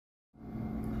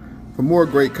For more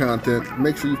great content,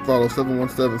 make sure you follow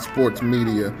 717 Sports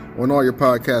Media on all your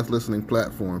podcast listening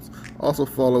platforms. Also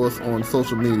follow us on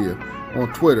social media,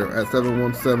 on Twitter at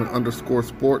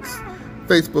 717_sports,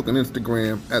 Facebook and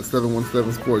Instagram at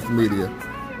 717 Sports Media.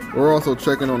 We're also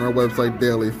checking on our website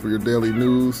daily for your daily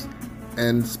news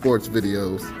and sports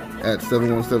videos at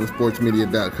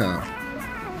 717sportsmedia.com.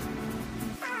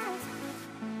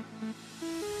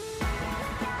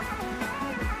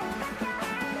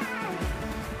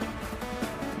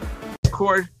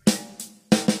 Record.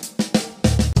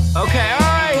 Okay, all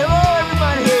right. Hello,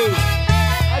 everybody.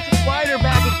 Patrick Whiter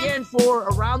back again for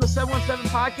Around the 717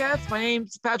 podcast. My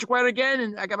name's Patrick Whiter again,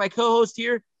 and I got my co-host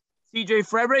here, CJ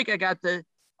Frederick. I got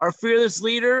our fearless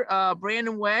leader,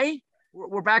 Brandon Way.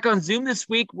 We're back on Zoom this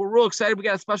week. We're real excited. We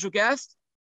got a special guest.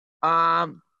 We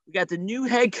got the new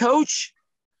head coach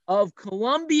of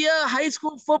Columbia High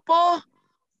School football,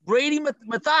 Brady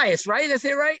Mathias, right? Did I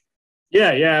say it right?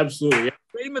 Yeah, absolutely. Yeah.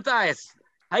 Brady Mathias.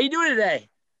 How you doing today?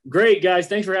 Great, guys.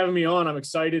 Thanks for having me on. I'm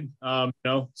excited.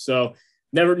 So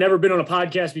never been on a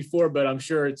podcast before, but I'm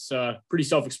sure it's pretty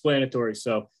self-explanatory.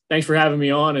 So thanks for having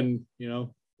me on, and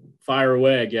fire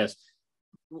away, I guess.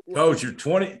 Coach, you're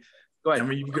 20. Go ahead. I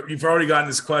mean, you've already gotten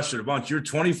this question a bunch. You're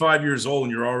 25 years old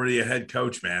and you're already a head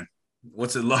coach, man.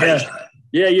 What's it like?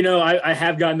 Yeah, I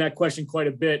have gotten that question quite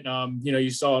a bit. You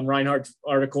saw in Reinhardt's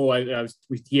article,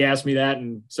 he asked me that,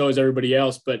 and so has everybody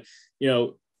else. But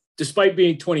despite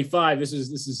being 25, this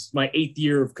is my 8th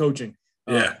year of coaching.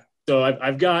 Yeah. So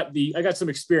I got some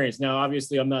experience. Now,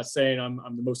 obviously, I'm not saying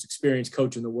I'm the most experienced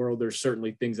coach in the world. There's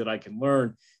certainly things that I can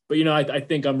learn, but I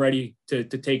think I'm ready to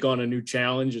take on a new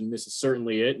challenge, and this is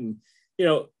certainly it. And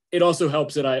it also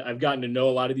helps that I've gotten to know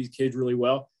a lot of these kids really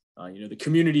well. The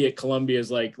community at Columbia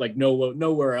is like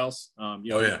nowhere else.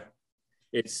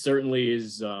 It certainly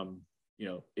is.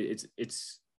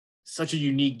 It's such a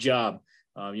unique job.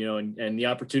 And the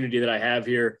opportunity that I have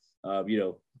here,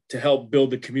 to help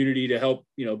build the community, to help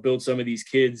build some of these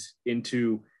kids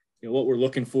into what we're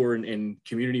looking for in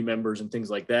community members and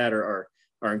things like that are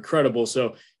incredible.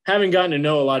 So having gotten to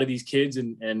know a lot of these kids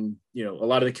and a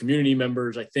lot of the community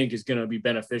members, I think is going to be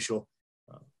beneficial.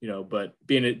 But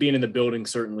being in the building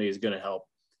certainly is going to help.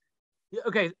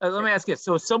 Okay, let me ask you.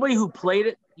 So somebody who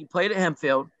you played at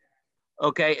Hempfield,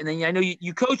 okay, and then I know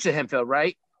you coached at Hempfield,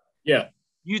 right? Yeah.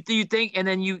 You think, and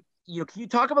then can you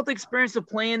talk about the experience of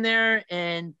playing there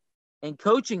and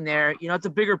coaching there? It's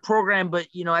a bigger program, but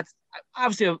it's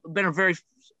obviously been a very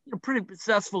pretty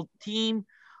successful team.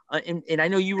 And I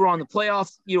know you were on the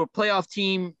playoffs. You were a playoff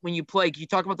team when you played. Can you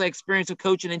talk about the experience of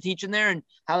coaching and teaching there, and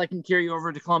how that can carry you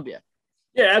over to Columbia?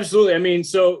 Yeah, absolutely. I mean,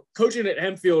 so coaching at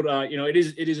Hempfield,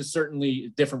 it is a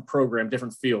certainly different program,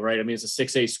 different feel, right? I mean, it's a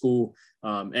 6A school,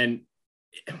 and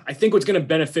I think what's going to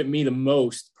benefit me the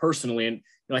most personally, and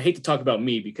I hate to talk about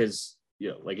me because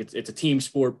it's a team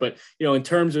sport, but in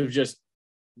terms of just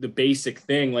the basic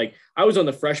thing, like I was on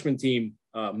the freshman team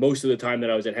most of the time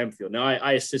that I was at Hempfield. Now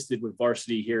I assisted with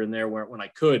varsity here and there when I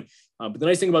could, but the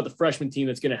nice thing about the freshman team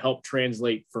that's going to help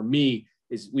translate for me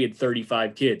is we had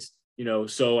 35 kids.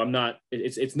 So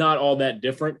it's not all that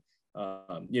different,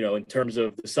 in terms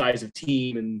of the size of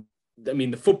team. And I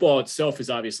mean, the football itself is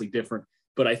obviously different,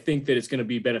 but I think that it's going to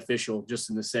be beneficial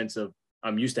just in the sense of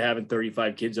I'm used to having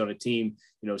 35 kids on a team,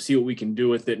 see what we can do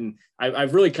with it. And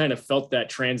I've really kind of felt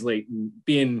that translate,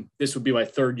 and this would be my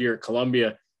 3rd year at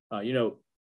Columbia,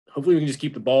 hopefully we can just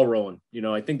keep the ball rolling.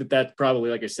 I think that probably,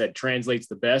 like I said, translates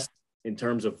the best in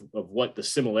terms of what the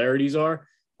similarities are.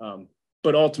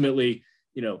 But ultimately,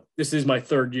 this is my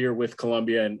 3rd year with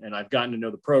Columbia, and I've gotten to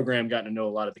know the program, gotten to know a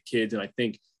lot of the kids. And I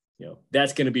think,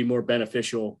 that's going to be more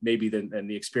beneficial maybe than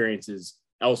the experiences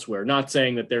elsewhere. Not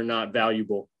saying that they're not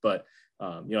valuable, but,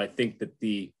 I think that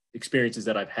the experiences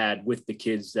that I've had with the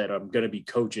kids that I'm going to be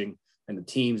coaching and the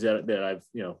teams that I've,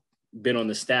 been on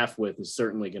the staff with is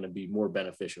certainly going to be more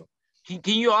beneficial.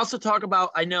 Can you also talk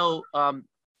about, I know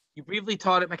you briefly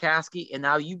taught at McCaskey, and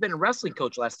now you've been a wrestling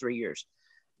coach the last 3 years.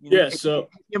 So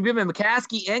you've been at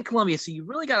McCaskey and Columbia, so you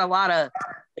really got a lot of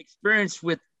experience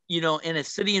with, in a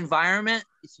city environment.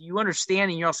 So you understand,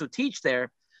 and you also teach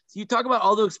there. So you talk about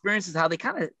all those experiences, how they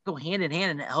kind of go hand in hand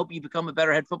and help you become a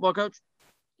better head football coach.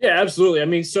 Yeah, absolutely. I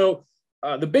mean, so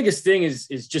the biggest thing is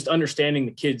just understanding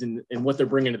the kids and what they're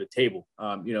bringing to the table.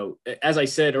 As I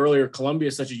said earlier, Columbia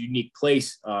is such a unique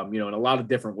place, in a lot of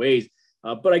different ways.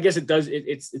 But I guess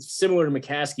it's similar to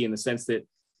McCaskey in the sense that,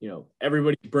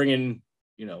 everybody's bringing,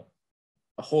 a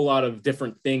whole lot of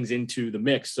different things into the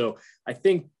mix. So I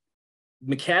think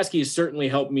McCaskey has certainly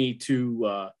helped me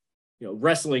to,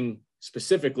 wrestling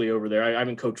specifically over there. I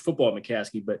haven't coached football at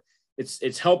McCaskey, but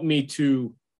it's helped me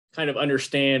to kind of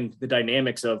understand the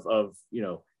dynamics of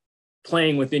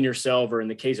playing within yourself, or in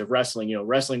the case of wrestling,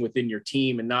 wrestling within your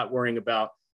team and not worrying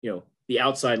about, the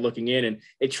outside looking in. And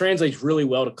it translates really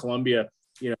well to Columbia,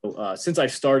 since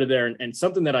I've started there, and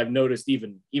something that I've noticed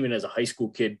even as a high school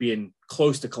kid being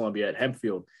close to Columbia at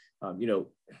Hempfield,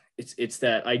 it's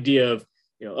that idea of,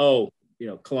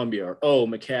 Columbia, or,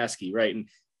 McCaskey, right? And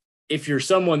if you're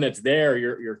someone that's there,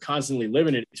 you're constantly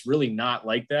living it. It's really not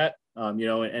like that.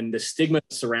 And the stigma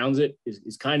that surrounds it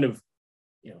is kind of,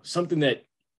 something that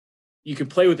you can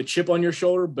play with a chip on your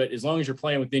shoulder, but as long as you're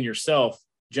playing within yourself,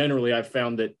 generally I've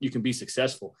found that you can be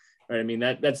successful, right? I mean,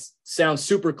 that sounds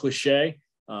super cliche,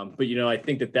 but, I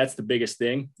think that that's the biggest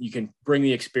thing. You can bring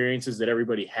the experiences that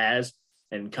everybody has,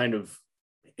 and kind of,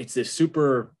 it's this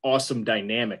super awesome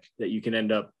dynamic that you can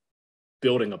end up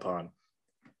building upon.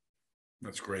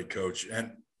 That's great, Coach.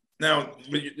 And now,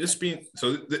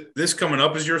 this coming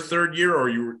up is your third year, or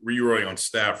were you already on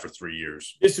staff for 3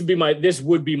 years? This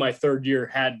would be my third year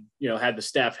had the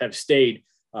staff have stayed.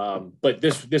 But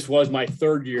this was my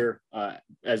third year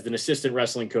as an assistant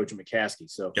wrestling coach at McCaskey.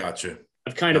 So gotcha.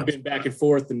 I've kind of been back and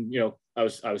forth, and I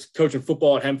was coaching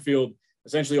football at Hempfield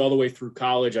essentially all the way through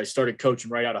college. I started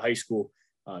coaching right out of high school.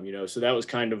 So that was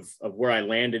kind of where I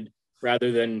landed,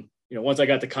 rather than, once I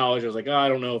got to college, I was like, I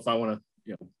don't know if I want to,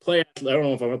 play. I don't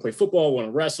know if I want to play football, want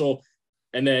to wrestle.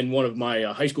 And then one of my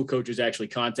high school coaches actually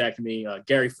contacted me.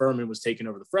 Gary Furman was taking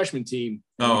over the freshman team.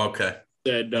 Oh, okay.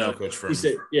 Coach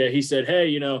Furman. He said,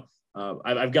 hey,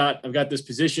 I've got this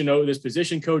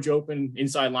position coach open,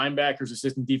 inside linebackers,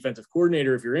 assistant defensive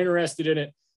coordinator, if you're interested in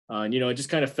it. And, it just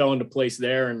kind of fell into place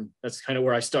there. And that's kind of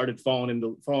where I started falling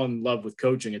in love with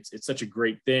coaching. It's such a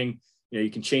great thing.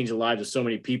 You can change the lives of so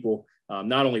many people,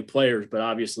 not only players, but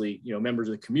obviously, members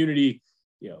of the community,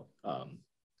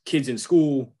 kids in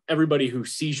school, everybody who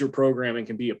sees your program and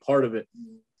can be a part of it.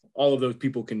 All of those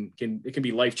people it can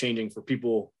be life-changing for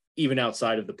people even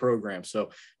outside of the program.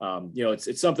 So,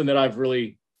 it's something that I've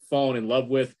really fallen in love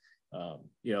with,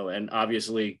 and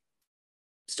obviously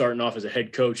starting off as a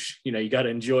head coach, you got to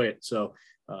enjoy it. So,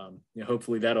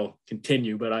 hopefully that'll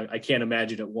continue, but I can't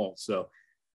imagine it won't. So,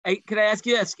 hey, can I ask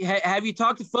you this? Have you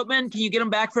talked to Footman? Can you get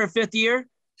them back for a fifth year?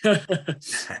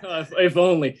 If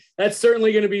only. That's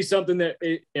certainly going to be something that,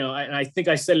 and I think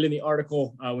I said it in the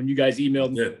article when you guys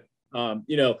emailed me.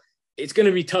 It's going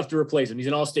to be tough to replace him. He's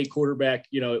an all-state quarterback.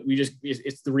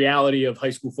 It's the reality of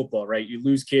high school football, right? You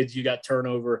lose kids, you got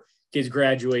turnover, kids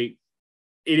graduate.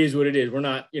 It is what it is. We're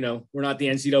not the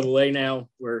NCAA now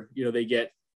where, they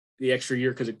get the extra year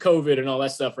because of COVID and all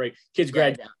that stuff, right? Kids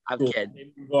graduate. I'm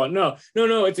kidding. No.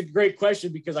 It's a great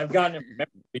question, because I've gotten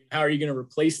it. How are you going to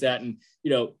replace that? And,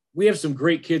 we have some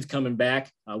great kids coming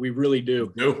back. We really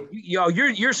do.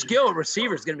 Your skill at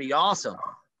receiver is going to be awesome.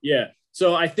 Yeah.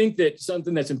 So I think that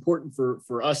something that's important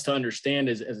for us to understand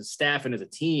as a staff and as a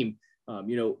team,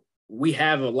 we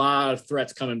have a lot of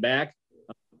threats coming back,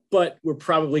 but we're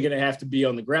probably going to have to be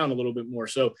on the ground a little bit more.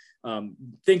 So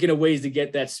thinking of ways to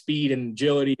get that speed and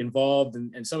agility involved,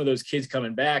 and some of those kids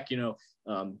coming back,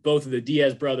 both of the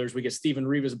Diaz brothers, we get Steven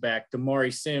Rivas back,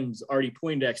 Damari Sims, Artie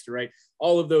Poindexter, right?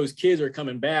 All of those kids are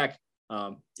coming back,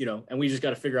 and we just got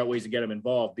to figure out ways to get them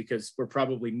involved, because we're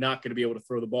probably not going to be able to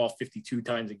throw the ball 52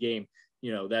 times a game.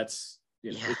 That's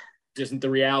it just isn't the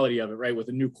reality of it, right? With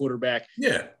a new quarterback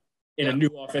in a new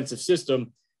offensive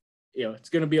system, it's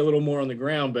going to be a little more on the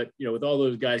ground, but, with all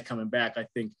those guys coming back, I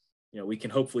think, we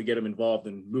can hopefully get them involved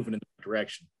and moving in the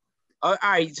direction. All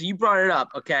right. So you brought it up.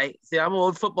 Okay. See, I'm an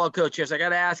old football coach here, so I got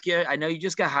to ask you, I know you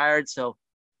just got hired, so,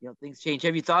 things change.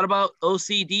 Have you thought about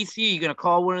OC, DC? Are you going to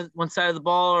call one side of the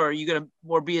ball, or are you going to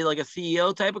more be like a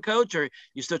CEO type of coach, or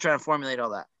you're still trying to formulate all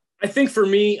that? I think for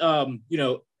me,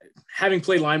 having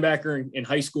played linebacker in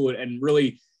high school and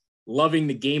really loving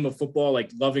the game of football,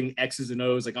 like loving X's and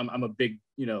O's, like I'm a big,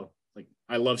 like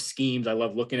I love schemes. I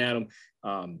love looking at them.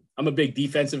 I'm a big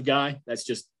defensive guy. That's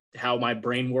just how my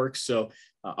brain works. So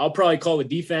I'll probably call the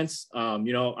defense. I'll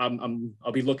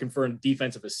be looking for a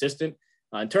defensive assistant.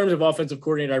 In terms of offensive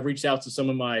coordinator, I've reached out to some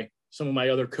of my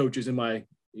other coaches in my,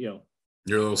 your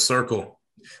little circle.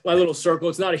 My little circle.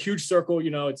 It's not a huge circle,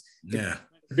 it's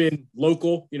been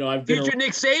local. I've been future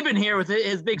Nick Saban here with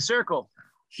his big circle.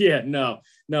 Yeah, no,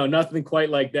 nothing quite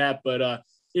like that. But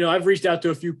I've reached out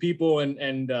to a few people,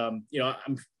 and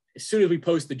I'm as soon as we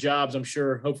post the jobs, I'm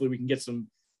sure hopefully we can get some.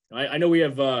 I know we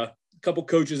have a couple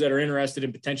coaches that are interested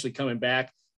in potentially coming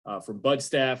back from Bud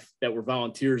staff that were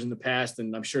volunteers in the past,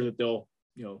 and I'm sure that they'll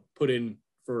put in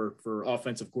for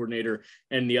offensive coordinator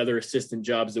and the other assistant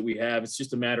jobs that we have. It's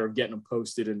just a matter of getting them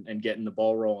posted and getting the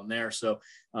ball rolling there. So,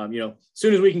 as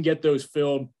soon as we can get those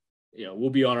filled, we'll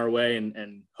be on our way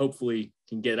and hopefully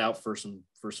can get out for some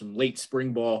late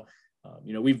spring ball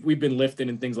We've been lifting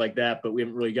and things like that, but we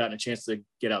haven't really gotten a chance to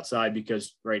get outside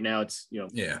because right now it's, yeah,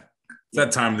 it's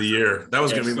that time of the year. That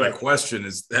was going to be my question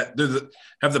is that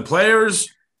have the players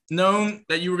known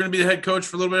that you were going to be the head coach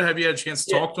for a little bit? Have you had a chance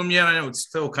to talk to them yet? I know it's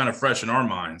still kind of fresh in our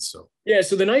minds. So, yeah.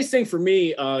 So the nice thing for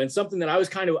me and something that I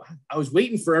was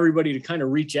waiting for everybody to kind of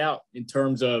reach out in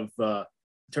terms of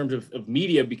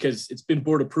media, because it's been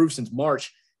board approved since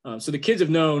March. So the kids have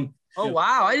known. Oh,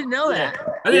 wow. I didn't know that.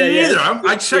 I didn't either.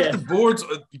 I checked the boards.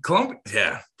 Columbia.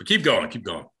 Yeah, but keep going.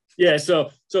 Yeah. So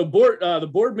the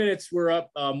board minutes were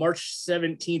up March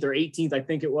 17th or 18th, I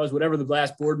think it was, whatever the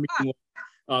last board meeting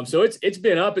was. So it's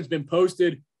been up, it's been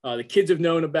posted. The kids have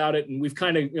known about it, and we've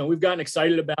kind of, we've gotten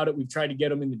excited about it. We've tried to get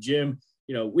them in the gym.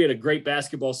 We had a great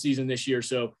basketball season this year.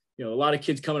 So, a lot of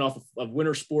kids coming off of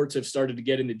winter sports have started to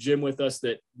get in the gym with us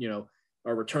that,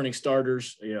 are returning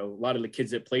starters. A lot of the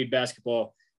kids that played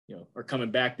basketball, are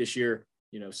coming back this year,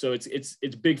 so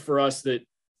it's big for us that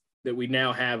we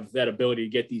now have that ability to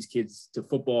get these kids to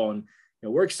football. And,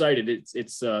 we're excited.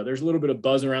 It's there's a little bit of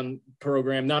buzz around the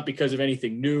program, not because of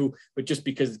anything new, but just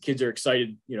because the kids are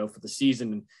excited, for the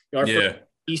season and first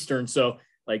Eastern. So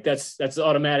like that's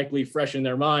automatically fresh in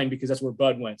their mind because that's where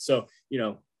Bud went. So,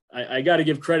 I got to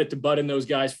give credit to Bud and those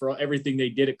guys for everything they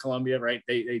did at Columbia, right?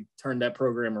 They turned that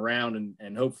program around,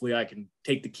 and hopefully I can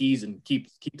take the keys and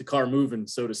keep the car moving,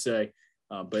 so to say.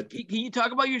 But can you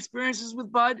talk about your experiences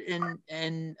with Bud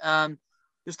and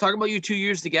just talk about your 2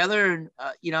 years together? And,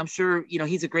 I'm sure,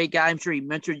 he's a great guy. I'm sure he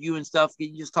mentored you and stuff.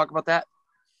 Can you just talk about that?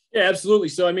 Yeah, absolutely.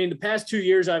 So, I mean, the past 2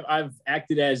 years I've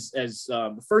acted as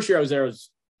the first year I was there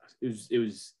it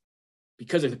was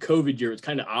because of the COVID year. It's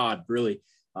kind of odd, really.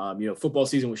 Football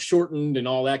season was shortened and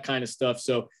all that kind of stuff.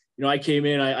 So, I came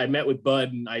in, I met with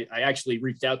Bud, and I actually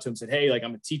reached out to him and said, hey, like,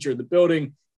 I'm a teacher in the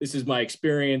building. This is my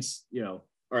experience,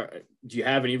 or do you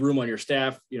have any room on your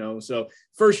staff? So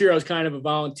first year I was kind of a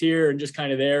volunteer and just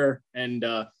kind of there. And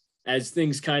as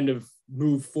things kind of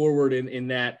moved forward in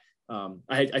that,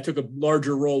 I took a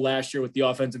larger role last year with the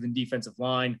offensive and defensive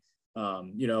line,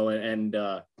 and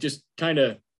just kind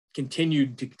of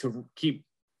continued to keep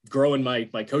growing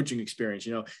my coaching experience.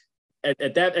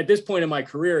 At this point in my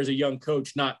career as a young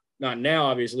coach, not now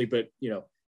obviously, but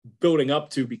building up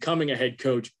to becoming a head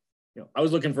coach, I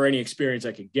was looking for any experience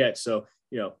I could get. So,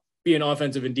 being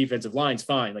offensive and defensive line's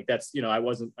fine. Like that's, I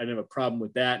didn't have a problem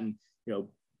with that. And,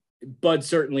 Bud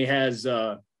certainly has,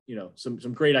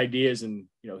 some great ideas, and,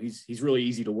 he's really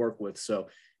easy to work with. So,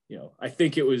 I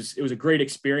think it was a great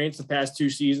experience the past 2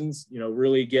 seasons,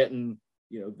 really getting,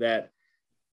 that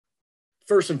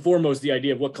first and foremost, the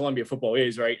idea of what Columbia football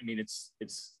is, right? I mean, it's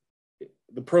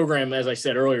the program, as I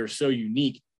said earlier, is so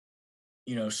unique,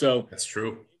 so that's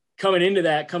true. Coming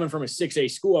from a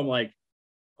 6A school, I'm like,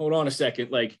 hold on a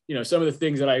second. Like, some of the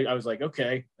things that I was like,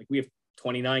 okay, like we have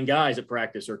 29 guys at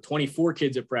practice or 24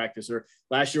 kids at practice, or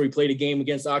last year we played a game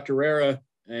against Octorara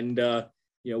and,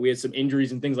 we had some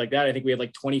injuries and things like that. I think we had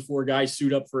like 24 guys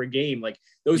suit up for a game. Like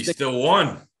those things, still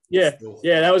won. Yeah.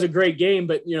 That was a great game,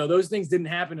 but those things didn't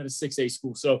happen at a 6A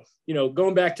school. So,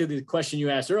 going back to the question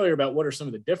you asked earlier about what are some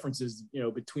of the differences,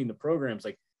 between the programs,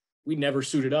 like we never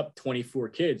suited up 24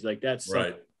 kids. Like that's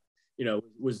right.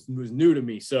 Was new to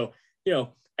me. So,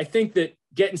 I think that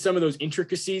getting some of those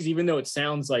intricacies, even though it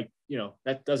sounds like,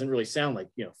 that doesn't really sound like,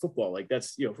 football, like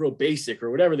that's, real basic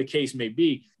or whatever the case may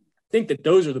be. I think that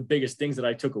those are the biggest things that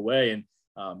I took away. And,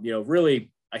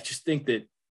 really, I just think that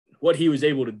what he was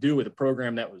able to do with a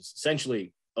program that was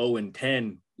essentially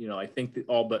 0-10, I think that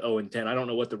all but 0-10, I don't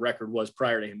know what the record was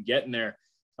prior to him getting there.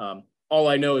 All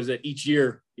I know is that each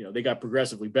year, they got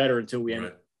progressively better until we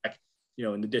ended back,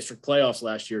 in the district playoffs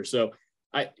last year. So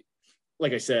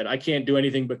like I said, I can't do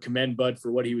anything but commend Bud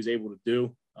for what he was able to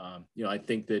do. I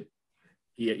think that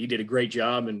he did a great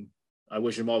job, and I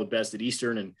wish him all the best at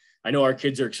Eastern. And I know our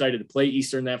kids are excited to play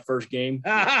Eastern that first game.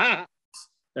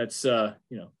 That's,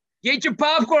 Get your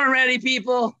popcorn ready,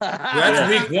 people.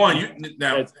 That's week one.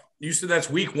 You said that's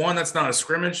week one. That's not a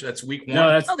scrimmage. That's week one.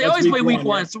 No, they always play week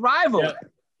one. It's a rival.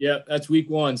 Yeah, that's week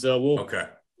one. So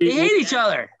they hate each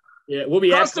other. Yeah, we'll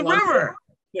be across the river.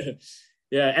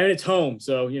 Yeah, and it's home,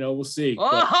 so we'll see.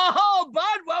 Oh,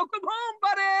 Bud, welcome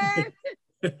home,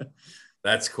 buddy.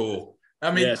 That's cool.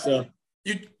 I mean,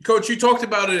 Coach, you talked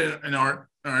about it in our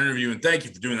interview, and thank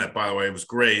you for doing that. By the way, it was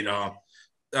great.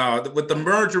 With the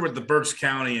merger with the Berks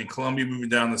County and Columbia moving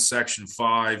down to Section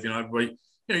 5, everybody,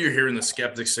 you're hearing the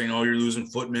skeptics saying, "Oh, you're losing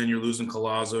Footman, you're losing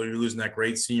Collazo, you're losing that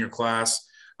great senior class."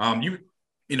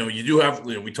 You do have,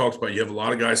 we talked about, you have a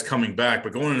lot of guys coming back,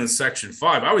 but going into Section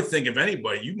 5, I would think if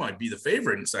anybody, you might be the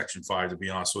favorite in Section 5, to be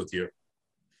honest with you.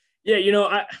 Yeah,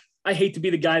 I hate to be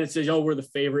the guy that says, oh, we're the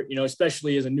favorite,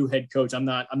 especially as a new head coach. I'm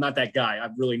not that guy.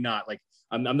 I'm really not. Like,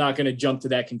 I'm not going to jump to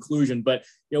that conclusion, but,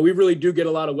 we really do get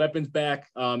a lot of weapons back.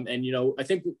 And, I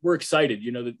think we're excited,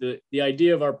 the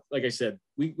idea of like I said,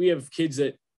 we have kids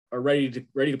that are ready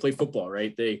to play football,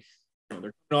 right? They're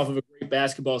coming off of a great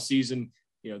basketball season.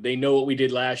 They know what we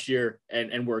did last year,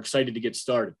 and we're excited to get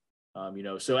started.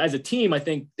 So as a team, I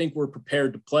think we're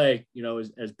prepared to play,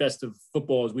 as best of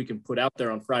football as we can put out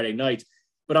there on Friday nights.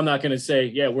 But I'm not going to say,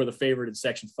 yeah, we're the favorite in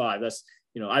Section 5. That's,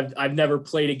 I've never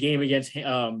played a game against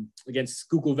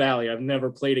Schuylkill Valley. I've never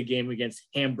played a game against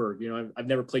Hamburg. I've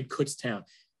never played Kutztown.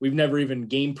 We've never even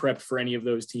game prepped for any of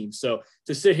those teams. So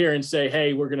to sit here and say,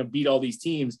 hey, we're going to beat all these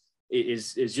teams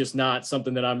is just not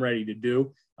something that I'm ready to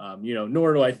do.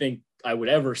 Nor do I think I would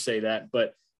ever say that.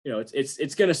 But,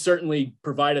 it's going to certainly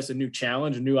provide us a new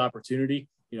challenge, a new opportunity.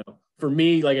 For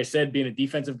me, like I said, being a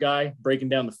defensive guy, breaking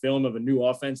down the film of a new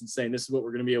offense and saying this is what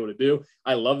we're going to be able to do.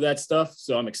 I love that stuff.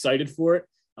 So I'm excited for it.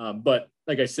 But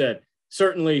like I said,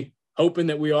 certainly hoping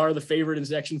that we are the favorite in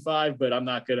Section 5, but I'm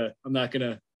not gonna,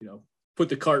 put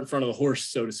the cart in front of the horse,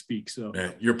 so to speak. So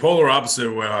yeah, you're polar opposite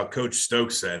of what Coach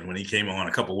Stokes said when he came on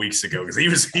a couple weeks ago,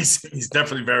 because he's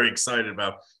definitely very excited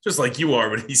about, just like you are,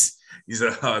 but he's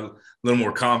a little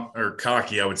more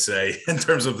cocky, I would say, in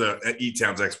terms of the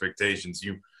E-Town's expectations.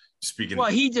 You speaking. Well,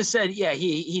 he just said, yeah,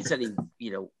 he said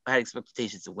he had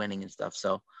expectations of winning and stuff.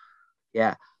 So,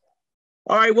 yeah.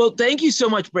 All right. Well, thank you so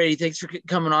much, Brady. Thanks for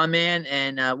coming on, man.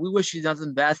 And we wish you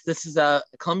nothing best. This is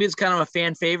Columbia's kind of a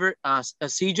fan favorite.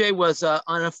 CJ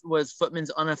was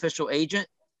Footman's unofficial agent.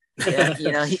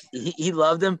 Yeah, he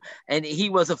loved him, and he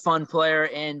was a fun player.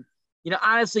 And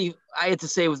honestly, I had to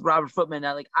say with Robert Footman,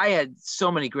 I had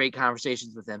so many great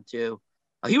conversations with him too.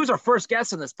 He was our first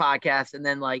guest on this podcast, and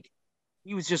then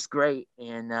he was just great.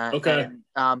 And okay.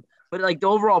 But the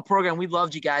overall program, we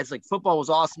loved you guys. Football was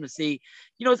awesome to see.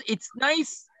 It's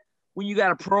nice when you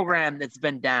got a program that's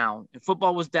been down, and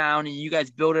football was down, and you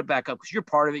guys build it back up because you're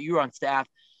part of it. You were on staff,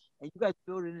 and you guys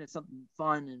built it into something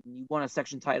fun, and you won a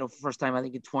section title for the first time, I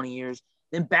think, in 20 years.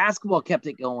 Then basketball kept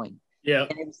it going. Yeah.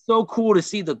 And it was so cool to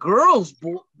see the girls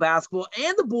basketball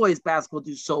and the boys basketball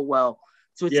do so well.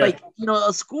 So it's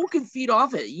a school can feed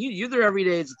off it. You're there every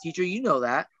day as a teacher. You know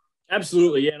that.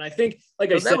 Absolutely. Yeah. And I think, I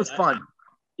said, that was fun.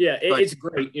 It's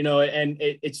great, and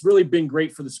it's really been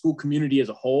great for the school community as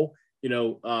a whole,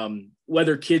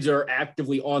 whether kids are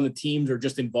actively on the teams or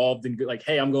just involved in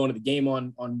hey, I'm going to the game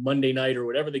on Monday night or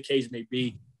whatever the case may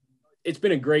be. It's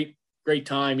been a great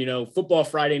time, football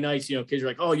Friday nights, kids are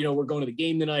like, oh, we're going to the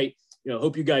game tonight.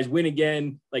 Hope you guys win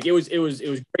again. It was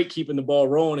great keeping the ball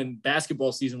rolling. And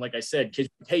basketball season, like I said, kids,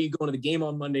 hey, you going to the game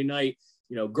on Monday night,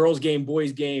 girls game,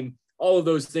 boys game. All of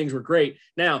those things were great.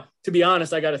 Now, to be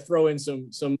honest, I got to throw in some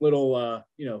little,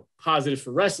 positives for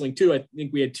wrestling too. I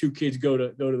think we had 2 kids go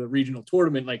to the regional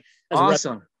tournament.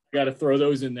 Awesome. I got to throw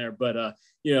those in there. But,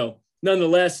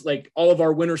 nonetheless, all of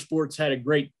our winter sports had a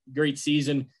great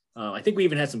season. I think we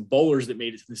even had some bowlers that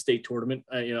made it to the state tournament.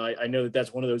 I know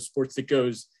that's one of those sports that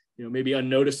goes, maybe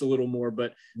unnoticed a little more,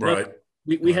 but right.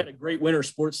 We had a great winter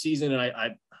sports season,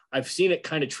 and I've seen it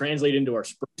kind of translate into our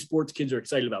spring sports. Kids are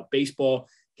excited about baseball.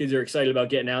 Kids are excited about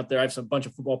getting out there. I have some bunch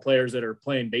of football players that are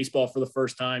playing baseball for the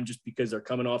first time just because they're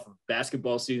coming off of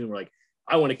basketball season. We're like,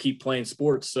 I want to keep playing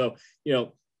sports. So,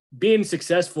 being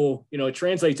successful, it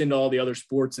translates into all the other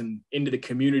sports and into the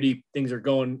community. Things are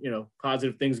going,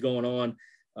 positive things going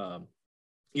on,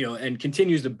 and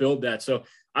continues to build that. So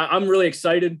I'm really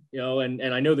excited,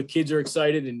 and I know the kids are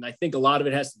excited. And I think a lot of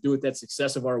it has to do with that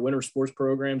success of our winter sports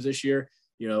programs this year.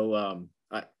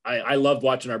 I loved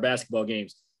watching our basketball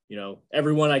games.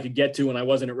 Everyone I could get to when I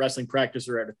wasn't at wrestling practice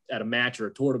or at a match or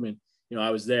a tournament,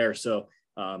 I was there. So,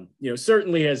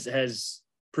 certainly has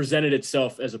presented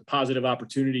itself as a positive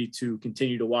opportunity to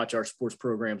continue to watch our sports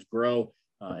programs grow.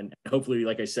 And hopefully,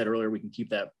 like I said earlier, we can keep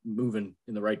that moving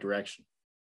in the right direction.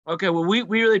 Okay. Well, we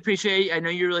really appreciate it. I know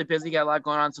you're really busy, got a lot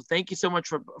going on. So thank you so much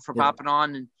for popping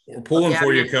on. And we're pulling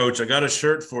for you, Coach. I got a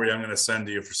shirt for you. I'm going to send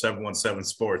to you for 717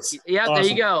 Sports. Yeah. Awesome. There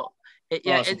you go.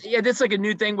 Awesome. This is a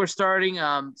new thing we're starting.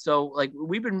 So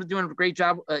we've been doing a great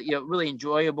job. Really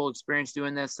enjoyable experience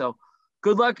doing this. So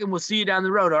good luck, and we'll see you down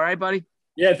the road. All right, buddy.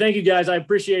 Yeah, thank you guys. I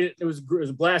appreciate it. It was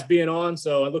a blast being on.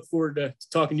 So I look forward to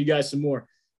talking to you guys some more.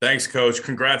 Thanks, Coach.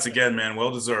 Congrats again, man.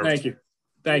 Well deserved.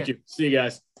 Thank you. See you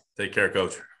guys. Take care,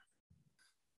 Coach.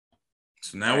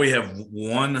 So now we have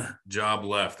one job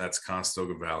left. That's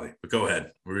Conestoga Valley. But go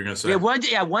ahead. What were you going to say?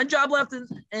 One job left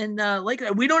in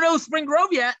Lakeland. We don't know Spring Grove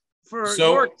yet. For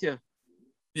York too.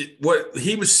 What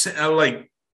he was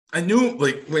I knew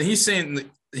when he's saying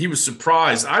he was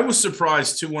surprised. I was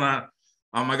surprised too when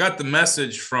I got the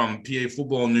message from PA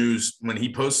Football News when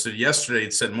he posted yesterday.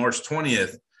 It said March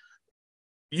 20th.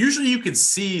 Usually you could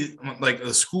see like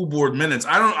the school board minutes.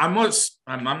 I'm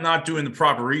not doing the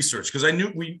proper research because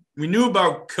we knew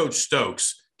about Coach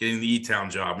Stokes getting the E-Town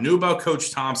job. We knew about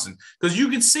Coach Thompson because you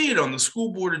could see it on the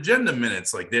school board agenda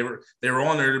minutes. Like they were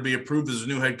on there to be approved as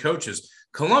new head coaches.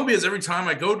 Columbia's, every time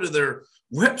I go to their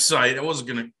website, I wasn't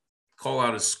going to call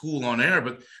out a school on air,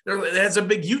 but it has a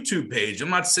big YouTube page. I'm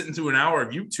not sitting through an hour of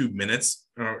YouTube minutes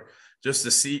just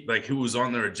to see like who was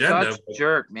on their agenda. Such a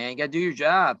jerk, man. You got to do your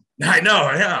job. I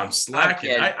know. Yeah, I'm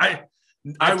slacking. I'm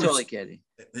totally kidding.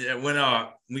 Yeah, when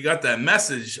we got that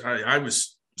message, I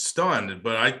was stunned,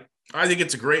 but I think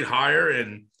it's a great hire,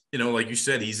 and like you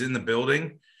said, he's in the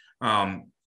building. I'll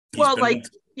tell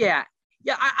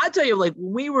you, like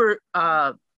when we were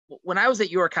when I was at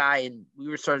York High and we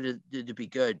were starting to be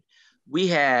good, we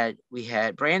had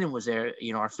Brandon was there,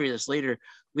 our fearless leader.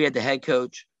 We had the head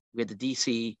coach, we had the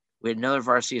DC, we had another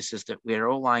varsity assistant, we had our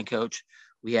O-line coach.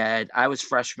 I was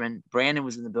freshman. Brandon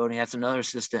was in the building. That's another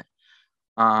assistant.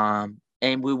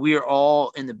 And we were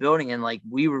all in the building, and like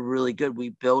we were really good. We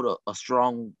built a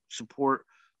strong support,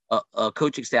 a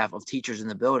coaching staff of teachers in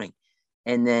the building.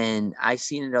 And then I've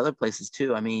seen it other places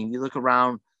too. I mean, you look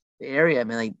around the area. I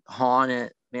mean, like Hahn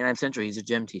at Manheim Central, he's a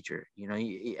gym teacher.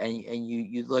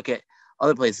 You look at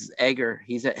other places. Egger,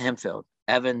 he's at Hempfield.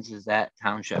 Evans is at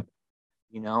Township.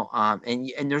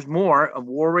 And there's more of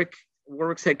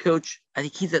Warwick's head coach. I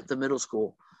think he's at the middle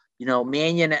school.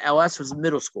 Mannion at LS was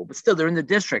middle school, but still they're in the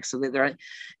district. So they're,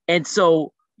 and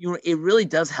so, it really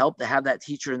does help to have that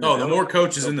teacher in the building. The more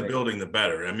coaches in the building, the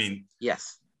better. I mean,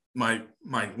 yes. Look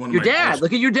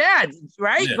at your dad,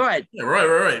 right? Yeah. Go ahead. Yeah,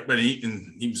 right. But he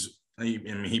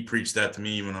preached that to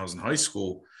me when I was in high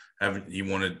school. He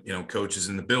wanted, coaches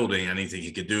in the building, anything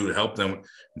he could do to help them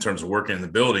in terms of working in the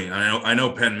building. I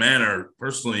know Penn Manor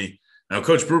personally.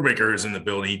 Coach Brubaker is in the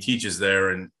building. He teaches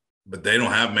there, but they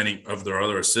don't have many of their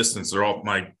other assistants. They're all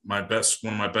one of my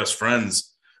best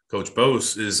friends, Coach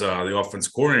Bose, is the offense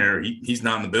coordinator. He's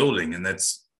not in the building, and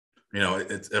that's,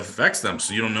 it affects them.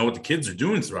 So you don't know what the kids are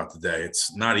doing throughout the day.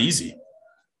 It's not easy.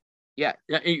 Yeah,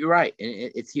 you're right.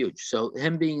 It's huge. So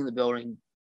him being in the building,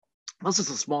 plus it's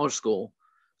a smaller school,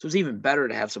 so it's even better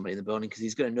to have somebody in the building because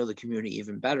he's going to know the community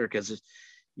even better. Because, if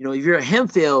you're at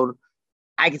Hempfield,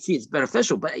 I can see it's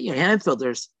beneficial. But, Hempfield,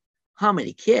 there's how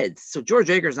many kids? So George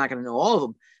Egger is not going to know all of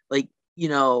them. Like,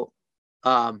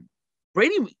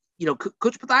 Brady,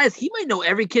 Coach Mathias, he might know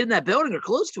every kid in that building or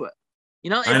close to it. It's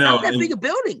not that big a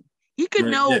building. He could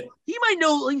know. He might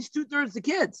know at least 2/3 of the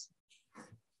kids.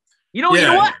 You know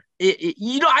what? I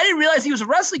didn't realize he was a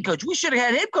wrestling coach. We should have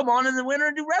had him come on in the winter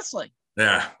and do wrestling.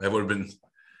 Yeah, that would have been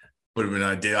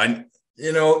ideal.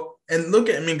 And look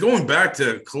at, going back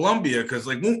to Columbia, because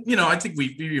I think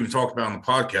we even talked about on the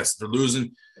podcast, they're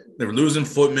losing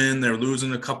Footman, they're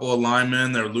losing a couple of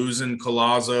linemen, they're losing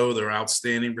Collazo, their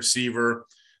outstanding receiver.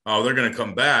 They're going to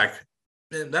come back.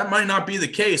 And that might not be the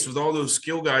case with all those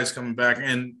skill guys coming back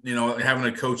and, having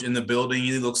a coach in the building.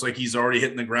 He looks like he's already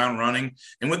hitting the ground running.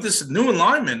 And with this new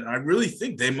alignment, I really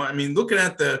think they might, looking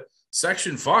at the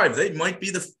Section 5, they might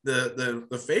be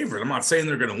the favorite. I'm not saying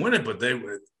they're going to win it, but they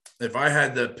would. If I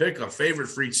had to pick a favorite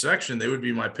for each section, they would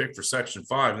be my pick for Section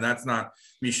 5. And that's not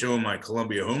me showing my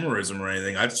Columbia homerism or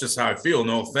anything. That's just how I feel.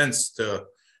 No offense to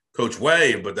Coach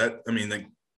Way, but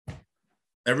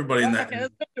everybody in that. Okay,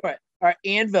 let's do it. All right,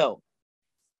 Anvil.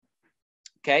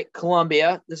 Okay,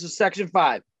 Columbia. This is Section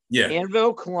 5. Yeah.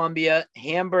 Anvil, Columbia,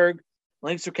 Hamburg,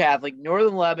 Lancaster Catholic,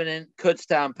 Northern Lebanon,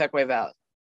 Kutztown, Pequot Valley.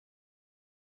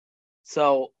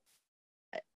 So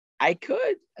they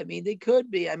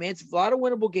could be. It's a lot of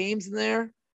winnable games in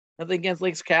there. Nothing against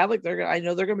Lancaster Catholic. I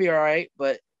know they're going to be all right,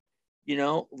 but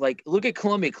look at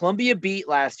Columbia. Columbia beat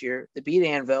last year. They beat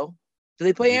Anvil. Do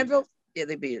they play Anvil? Yeah,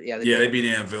 they beat. Yeah, they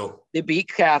beat Anvil. They beat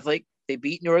Catholic. They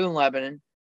beat Northern Lebanon.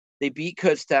 They beat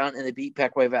Kutztown, and they beat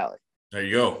Pequot Valley. There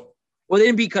you go. Well, they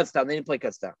didn't beat Kutztown. They didn't play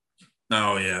Kutztown.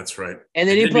 Oh, yeah, that's right. And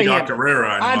they didn't play Dr.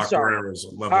 Herrera. I'm sorry.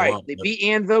 All right, they beat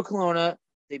Anvil, Kelowna.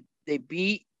 They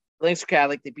beat Lancaster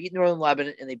Catholic. They beat Northern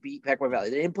Lebanon, and they beat Pequot Valley.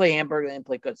 They didn't play Hamburg. They didn't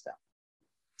play Kutztown.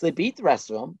 So they beat the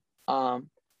rest of them.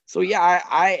 So yeah,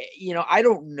 I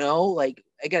don't know. I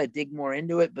got to dig more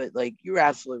into it, but you're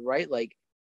absolutely right.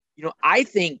 I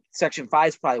think Section 5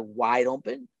 is probably wide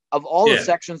open. Of all the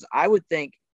sections, I would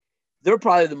think they're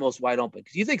probably the most wide open.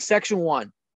 Because you think Section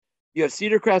 1, you have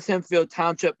Cedar Crest, Hempfield,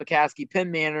 Township, McCaskey, Penn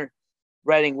Manor,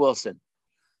 Reading, Wilson.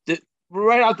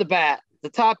 Right off the bat, the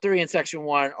top 3 in Section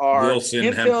 1 are Wilson,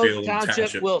 Hempfield,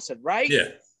 Township, Wilson, right? Yeah.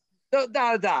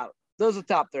 Without a doubt. Those are the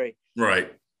top 3.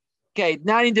 Right. Okay,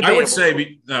 not even debatable. I would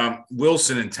say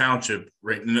Wilson and Township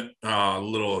right a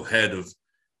little ahead of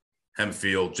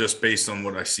Hempfield, just based on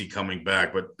what I see coming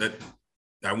back. But that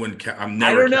I wouldn't. I'm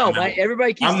never. I don't know.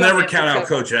 Everybody keeps. I'm never count out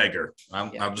Coach Egger.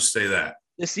 I'll just say that.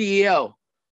 The CEO.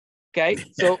 Okay,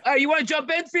 so you want to jump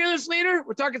in, fearless leader?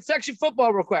 We're talking section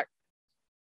football real quick.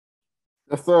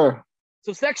 Yes, sir.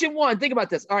 So section 1, think about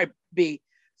this. All right, B.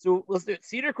 So let's do it.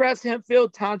 Cedar Crest,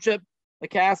 Hempfield, Township,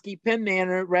 McCaskey, Penn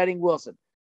Manor, Reading, Wilson.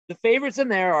 The favorites in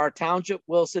there are Township,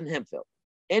 Wilson, Hempfield.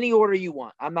 Any order you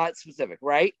want. I'm not specific,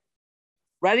 right?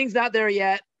 Reading's not there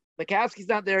yet. McCaskey's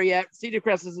not there yet. Cedar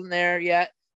Crest isn't there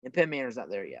yet. And Penn Manor's not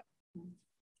there yet.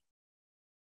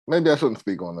 Maybe I shouldn't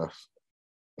speak on this.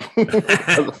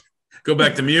 Go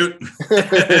back to mute. Yeah,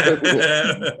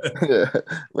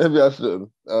 maybe I shouldn't.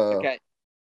 Okay.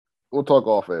 We'll talk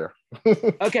off air.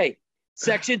 Okay.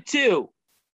 Section 2.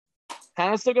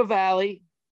 Conestoga Valley,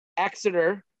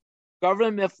 Exeter,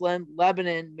 Governor Mifflin,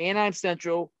 Lebanon, Manheim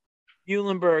Central,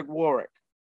 Eulenburg, Warwick.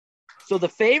 So the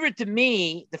favorite to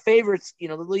me, the favorites,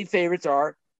 the lead favorites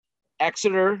are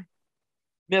Exeter,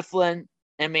 Mifflin,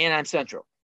 and Manheim Central.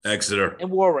 Exeter.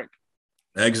 And Warwick.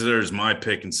 Exeter is my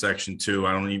pick in section 2.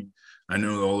 I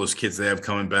know all those kids they have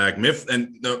coming back.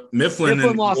 Mifflin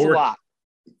and lost Warwick, a lot.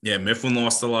 Yeah, Mifflin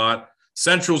lost a lot.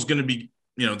 Central's going to be,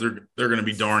 they're going to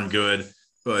be darn good,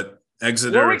 but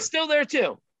Exeter. Warwick's still there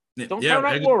too. Don't count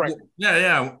out Warwick.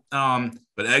 Yeah.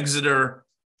 But Exeter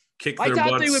kicked their butts. My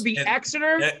top 3 would be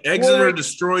Exeter. Exeter Warwick,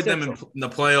 destroyed Central. them in the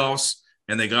playoffs,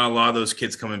 and they got a lot of those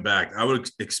kids coming back. I would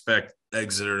expect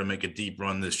Exeter to make a deep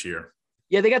run this year.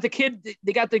 Yeah, they got the kid.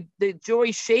 They got the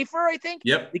Joey Schaefer, I think.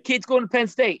 Yep. The kid's going to Penn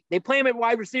State. They play him at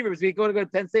wide receiver because he's going to go to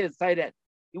Penn State as tight end.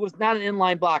 He was not an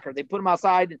inline blocker. They put him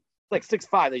outside. It's like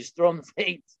 6'5". They just throw him the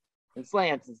fades and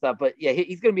slants and stuff. But yeah,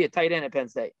 he's going to be a tight end at Penn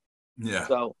State. Yeah.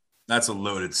 So that's a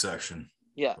loaded section.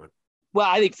 Yeah. Well,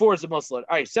 I think 4 is the most loaded.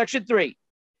 All right, section 3.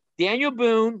 Daniel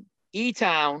Boone,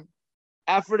 E-Town,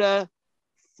 Ephrata,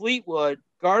 Fleetwood,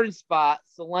 Garden Spot,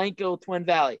 Solanco, Twin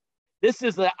Valley. This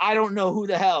is I don't know who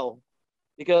the hell.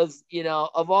 Because,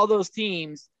 of all those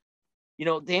teams,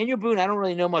 Daniel Boone, I don't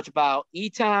really know much about.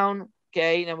 E-Town,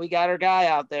 okay, and we got our guy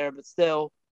out there, but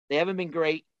still, they haven't been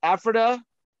great.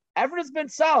 Ephrata's been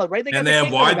solid, right? They have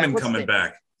Weidman coming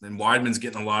back. And Weidman's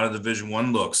getting a lot of Division I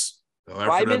looks.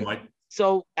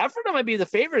 So Ephrata might be the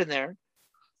favorite in there.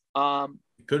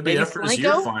 It could be Ephrata's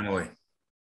year finally.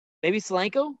 Maybe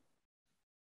Solanco?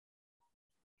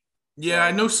 Yeah,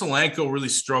 I know Solanco really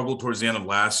struggled towards the end of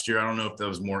last year. I don't know if that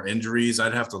was more injuries.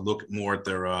 I'd have to look more at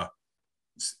their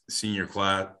senior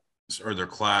class or their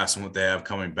class and what they have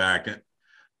coming back.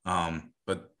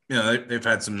 But they've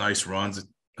had some nice runs.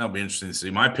 That'll be interesting to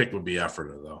see. My pick would be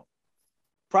Ephrata, though.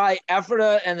 Probably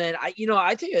Ephrata, and then I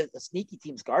think a sneaky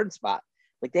team's Garden Spot.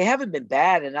 Like they haven't been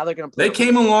bad, and now they're going to play. They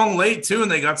came along late too, and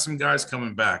they got some guys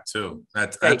coming back too.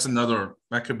 That's another.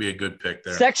 That could be a good pick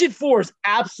there. Section 4 is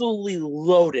absolutely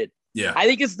loaded. Yeah. I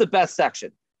think it's the best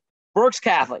section. Berks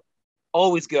Catholic,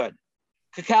 always good.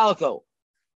 Cacalico,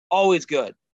 always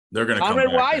good. They're going to come back.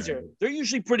 Conrad Weiser, they're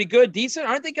usually pretty good, decent.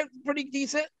 Aren't they pretty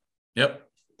decent? Yep.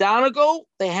 Donegal,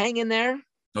 they hang in there.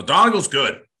 No, Donegal's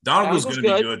good. Donegal's going to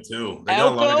be good too. They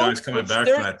got a lot of guys coming back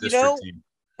from that district team.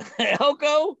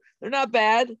 Elko, they're not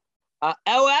bad.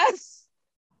 LS,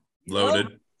 loaded.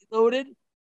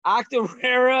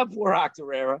 Octorara, poor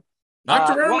Octorara.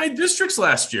 Octorara made districts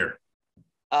last year.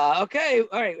 Okay.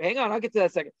 All right. Hang on. I'll get to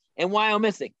that second. And why I'm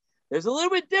missing. There's a little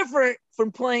bit different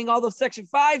from playing all the Section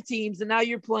 5 teams, and now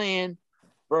you're playing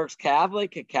Berks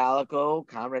Catholic, Cacalico,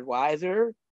 Conrad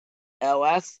Weiser,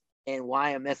 LS, and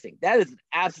why I'm missing. That is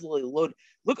absolutely loaded.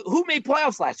 Look, who made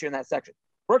playoffs last year in that section?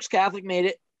 Berks Catholic made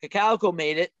it. Cacalico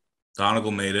made it.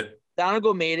 Donegal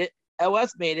made it.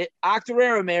 LS made it.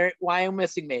 Octorara made it. Why I'm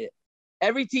missing made it.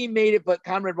 Every team made it, but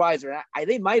Conrad Weiser.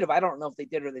 They might have. I don't know if they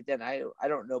did or they didn't. I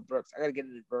don't know Berks. I got to get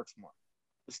into Berks more.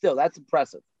 But still, that's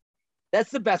impressive. That's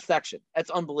the best section. That's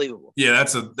unbelievable. Yeah,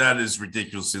 that is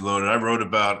ridiculously loaded. I wrote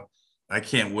about. I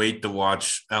can't wait to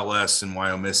watch LS and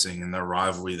Wyomissing and their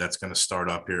rivalry that's going to start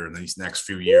up here in these next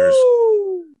few years.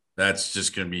 Woo! That's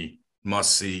just going to be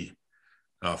must see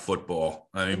football.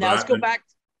 I mean, now let's go back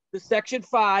to Section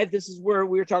 5. This is where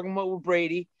we were talking about with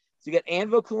Brady. So you got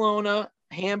Anvil, Kelowna,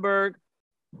 Hamburg,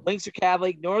 Linkster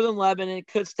Catholic, Northern Lebanon,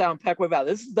 Kutztown, Pequot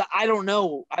Valley. This is the I don't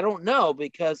know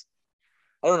because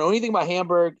I don't know anything about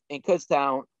Hamburg and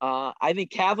Kutztown. I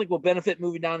think Catholic will benefit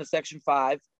moving down to Section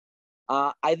 5.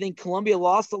 I think Columbia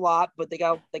lost a lot, but they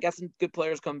got some good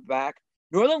players coming back.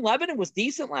 Northern Lebanon was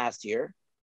decent last year.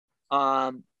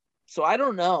 So I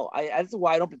don't know. That's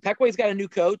why I don't. Pequot's got a new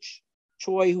coach,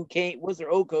 Troy, who was their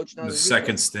old coach. Now the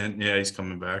second stint. Yeah, he's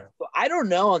coming back. So I don't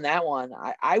know on that one.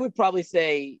 I would probably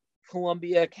say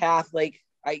Columbia Catholic.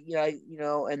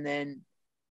 And then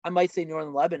I might say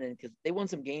Northern Lebanon because they won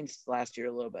some games last year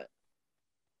a little bit.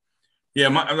 Yeah,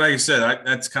 like I said,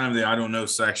 that's kind of the I don't know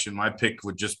section. My pick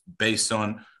would just based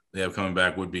on they have coming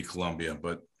back would be Columbia,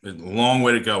 but a long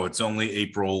way to go. It's only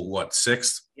April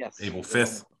 6th? Yes, April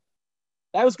 5th.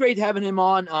 That was great having him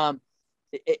on.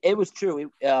 It was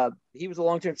true. He was a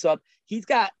long-term sub. He's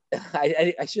got.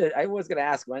 I was going to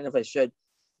ask him. I don't know if I should.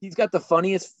 He's got the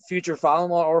funniest future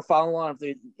father-in-law or father-in-law.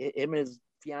 Him and his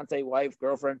fiance, wife,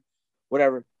 girlfriend,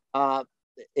 whatever.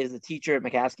 Is a teacher at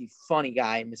McCaskey. Funny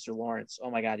guy, Mr. Lawrence. Oh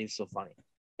my God, he was so funny.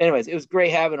 Anyways, it was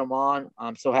great having him on.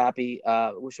 I'm so happy.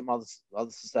 Wish him all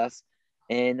the success.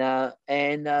 And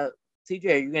CJ,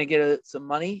 are you going to get some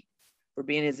money for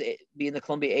being the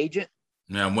Columbia agent?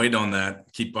 Yeah, I'm waiting on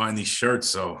that. Keep buying these shirts,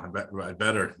 so I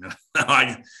better.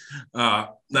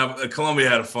 Now, Columbia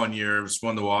had a fun year. It was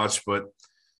fun to watch, but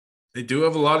they do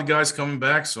have a lot of guys coming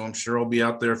back, so I'm sure I'll be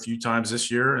out there a few times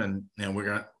this year, and we're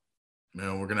gonna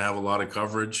have a lot of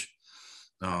coverage.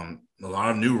 A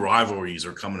lot of new rivalries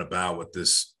are coming about with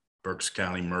this Berks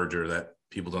County merger that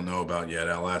people don't know about yet.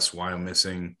 LS,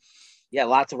 Wyomissing. Yeah,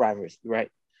 lots of rivalries. You're right.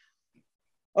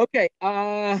 Okay,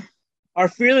 our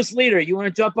fearless leader. You want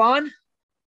to jump on?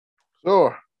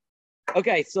 Sure.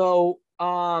 Okay, so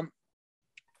our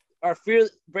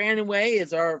Brandon Way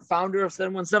is our founder of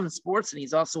 717 Sports, and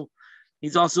he's also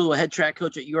a head track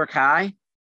coach at York High.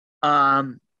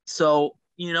 So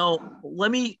I'm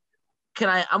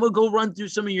gonna go run through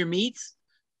some of your meets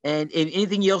and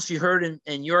anything else you heard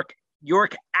in York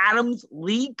Adams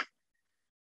League.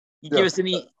 Give us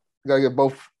any. You gotta get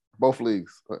both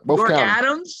leagues, both York counties.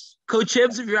 Adams, Coach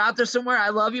Hibbs, if you're out there somewhere, I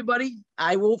love you, buddy.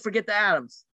 I won't forget the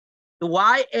Adams. The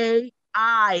YAIAA,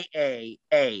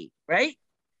 right?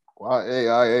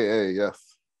 YAIAA,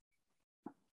 yes.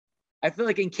 I feel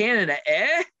like in Canada,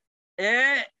 Yeah,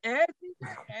 they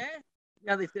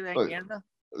say that in Canada.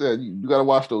 Yeah, you gotta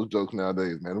watch those jokes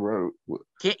nowadays, man. You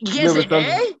can't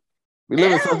say we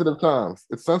live in sensitive times.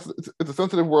 It's a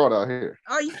sensitive world out here.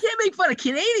 Oh, you can't make fun of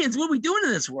Canadians. What are we doing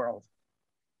in this world?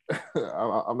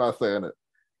 I'm not saying it.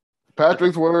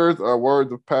 Patrick's words are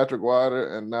words of Patrick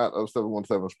Wider and not of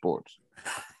 717 Sports.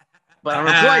 But I'm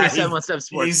employee of 717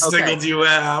 Sports. He singled you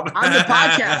out. I'm the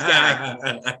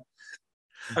podcast guy.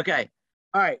 Okay.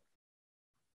 All right.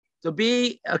 So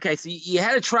so you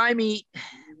had a try meet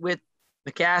with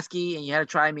McCaskey and you had a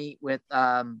try meet with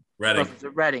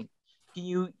Redding. Can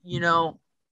you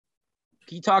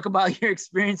talk about your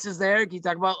experiences there? Can you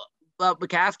talk about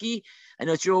McCaskey? I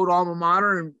know it's your old alma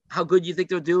mater and how good you think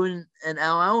they're doing in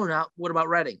LL. And what about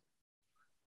Redding?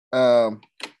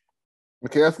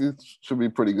 McCaskey should be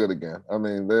pretty good again. I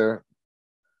mean, they're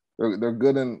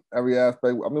good in every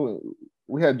aspect. I mean,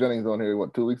 we had Jennings on here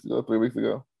 3 weeks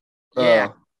ago.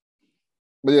 Yeah.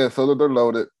 But yeah, so they're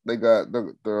loaded.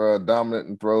 They're dominant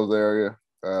in throws area.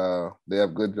 They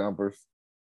have good jumpers.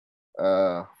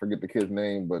 Forget the kid's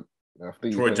name, but I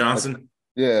think Troy Johnson.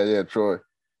 Yeah, Troy.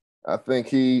 I think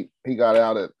he got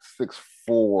out at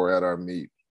 6'4" at our meet.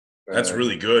 That's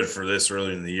really good for this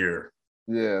early in the year.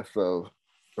 Yeah, so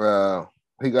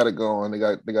he got it going. They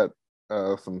got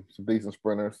some decent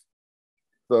sprinters.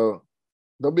 So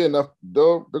there'll be enough.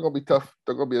 They're gonna be tough.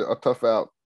 They're gonna be a tough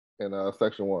out in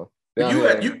Section 1.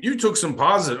 You took some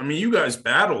positive. I mean, you guys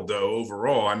battled though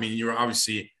overall. I mean, you're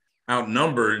obviously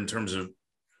outnumbered in terms of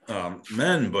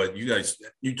men, but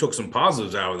you took some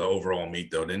positives out of the overall meet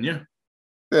though, didn't you?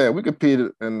 Yeah, we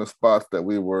competed in the spots that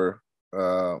we were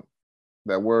able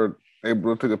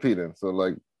to compete in. So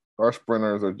like our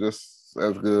sprinters are just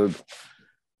as good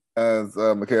as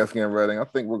McCaskey and Redding. I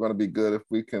think we're going to be good if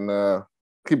we can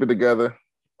keep it together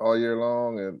all year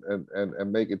long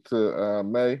and make it to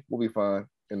May. We'll be fine.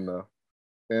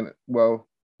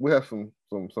 We have some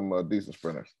decent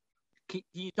sprinters. Can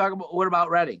you talk about what about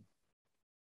Redding?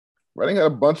 Redding had a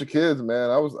bunch of kids, man.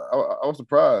 I was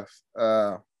surprised.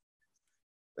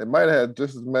 It might have had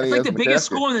just as many. It's like as the biggest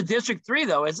school in the District 3,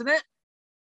 though, isn't it?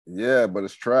 Yeah, but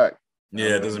it's track.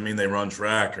 Yeah, it doesn't mean they run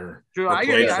track or True,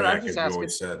 play track, as you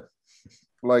always said.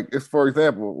 Like it's for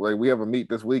example, like we have a meet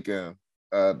this weekend.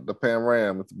 The Pan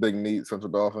Ram, it's a big meet,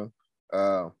 Central Dauphin.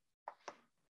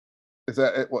 It's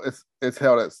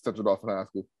held at Central Dauphin High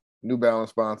School, New Balance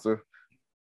sponsor,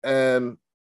 and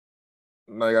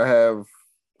like I have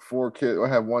 4 kids. I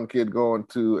have 1 kid going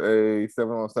to a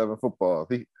 7-on-7 football.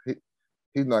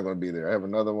 He's not going to be there. I have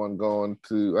another one going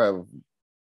to. I have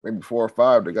maybe 4 or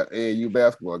 5 that got AAU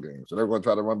basketball games, so they're going to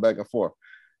try to run back and forth.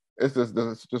 It's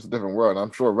just a different world.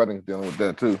 I'm sure Redding's dealing with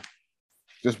that too.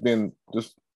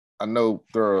 I know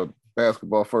they're a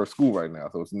basketball first school right now,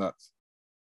 so it's nuts.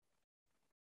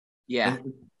 Yeah.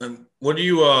 And what do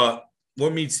you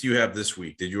what meets do you have this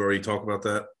week? Did you already talk about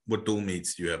that? What dual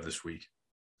meets do you have this week?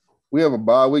 We have a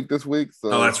bye week this week.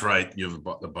 So oh, that's right. You have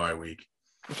the bye week.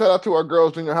 Shout out to our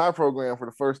girls junior high program for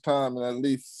the first time in at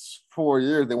least 4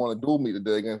 years. They won a dual meet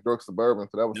today against York Suburban.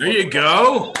 So that was there. You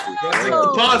go.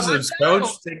 Oh, positives, coach.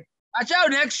 Watch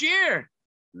out next year.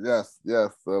 Yes. We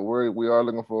are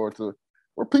looking forward to.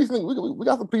 We're piecing. We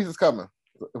got some pieces coming.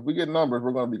 If we get numbers,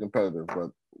 we're going to be competitive.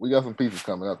 But we got some pieces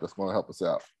coming up that's going to help us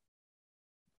out.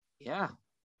 Yeah.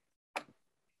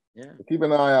 So keep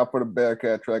an eye out for the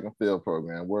Bearcat track and field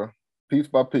program. We're piece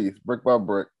by piece, brick by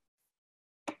brick.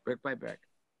 Brick by brick.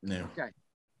 Yeah. Okay.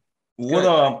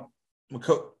 What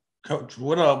coach?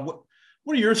 What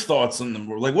are your thoughts on them?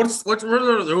 Like, what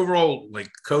are the overall like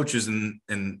coaches and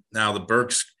now the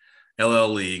Berks LL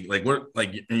League? Like, what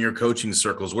like in your coaching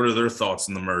circles? What are their thoughts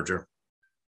on the merger?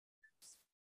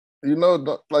 You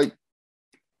know, like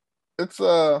it's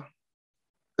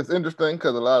interesting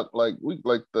because a lot like we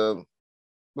like the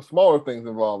smaller things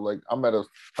involved. Like I'm at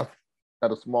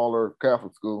a smaller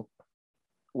Catholic school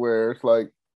where it's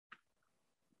like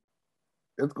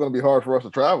it's going to be hard for us to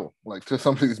travel like to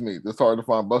some of these meets. It's hard to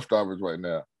find bus drivers right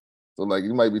now. So like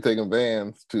you might be taking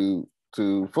vans to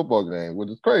football games, which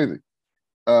is crazy.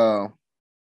 But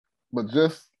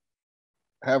just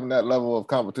having that level of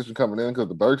competition coming in because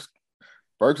the Berks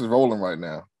is rolling right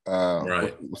now.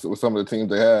 Right. With some of the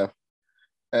teams they have.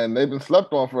 And they've been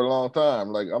slept on for a long time.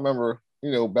 Like I remember,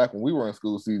 back when we were in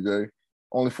school, CJ,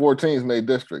 only 4 teams made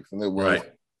districts. And it was,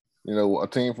 a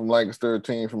team from Lancaster, a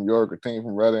team from York, a team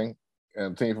from Reading,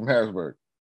 and a team from Harrisburg.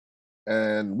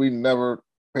 And we never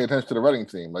paid attention to the Reading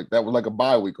team. Like that was like a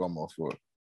bye week almost for it.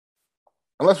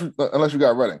 Unless you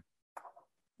got Reading.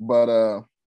 But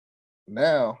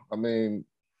now, I mean,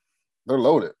 they're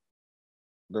loaded.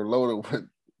 They're loaded with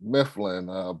Mifflin,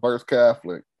 Burst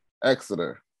Catholic,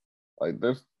 Exeter. Like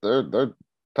they're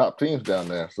top teams down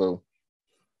there. So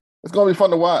it's gonna be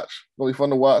fun to watch. It's gonna be fun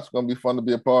to watch. It's gonna be fun to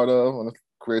be a part of, and it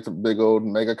creates a big old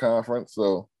mega conference.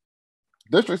 So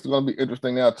districts are gonna be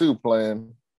interesting now too,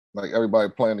 playing like everybody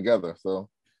playing together. So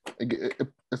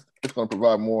it's gonna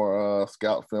provide more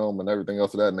scout film and everything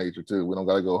else of that nature too. We don't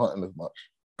gotta go hunting as much.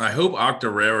 I hope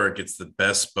Octorara gets the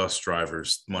best bus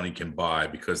drivers money can buy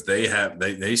because they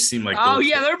seem like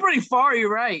they're pretty far.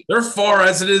 You're right. They're far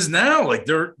as it is now. Like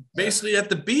they're basically at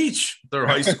the beach. They're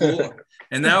high school,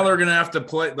 and now they're gonna have to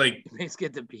play like let's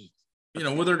get the beach.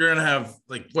 Well, they're gonna have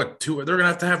like two? They're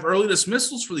gonna have early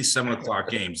dismissals for these 7:00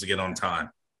 games to get on time.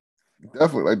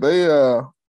 Definitely,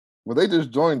 like they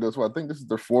just joined us. Well, I think this is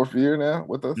their 4th year now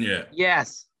with us. Yeah.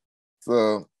 Yes.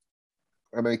 So,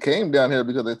 and they came down here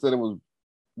because they said it was.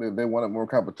 They wanted more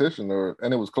competition,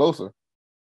 and it was closer.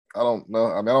 I don't know.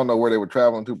 I mean, I don't know where they were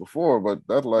traveling to before, but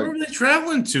that's like. Where were they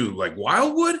traveling to? Like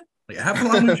Wildwood? Like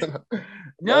Heffalump?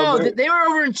 No, they were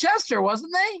over in Chester,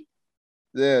 wasn't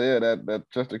they? Yeah, that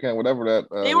Chester County, whatever that.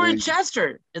 They were in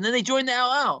Chester, and then they joined the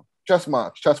LL.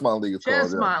 Chestmont League is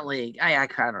called. Chestmont League. I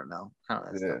don't know.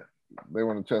 They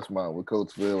were in the Chestmont with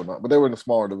Coatesville, but they were in the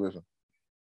smaller division.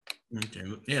 Okay.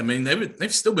 Yeah, I mean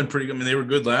they've still been pretty good. I mean they were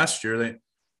good last year.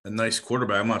 A nice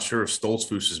quarterback. I'm not sure if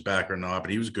Stoltzfus is back or not,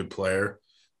 but he was a good player.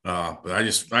 But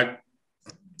I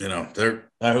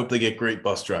hope they get great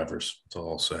bus drivers. That's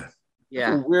all I'll say.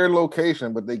 Yeah. It's a weird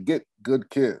location, but they get good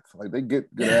kids. Like they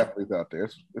get good athletes out there.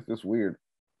 It's just weird.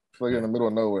 It's like in the middle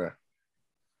of nowhere.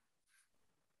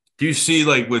 Do you see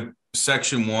like with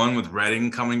Section 1 with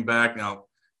Reading coming back now?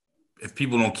 If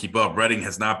people don't keep up, Reading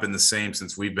has not been the same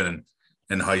since we've been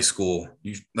in high school.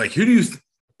 Who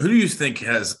do you think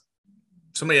has?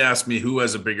 Somebody asked me who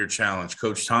has a bigger challenge,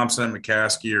 Coach Thompson at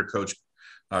McCaskey or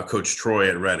Coach Troy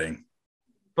at Reading?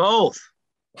 Both.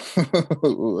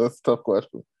 That's a tough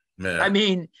question. Yeah. I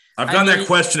mean, I've done that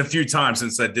question a few times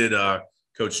since I did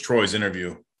Coach Troy's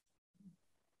interview.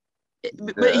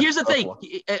 But here's the thing.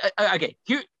 Okay,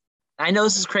 here. I know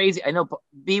this is crazy. I know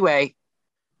B-Way,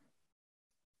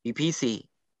 BPC.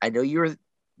 I know you were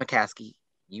McCaskey.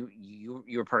 You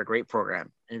were part of a great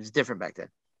program, and it was different back then.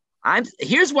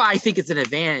 Here's why I think it's an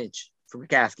advantage for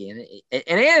McCaskey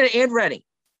and Reading.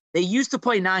 They used to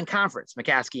play non-conference,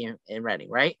 McCaskey and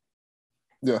Reading, right?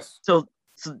 Yes. So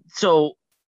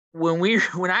when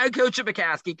I coached at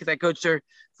McCaskey, because I coached her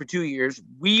for 2 years,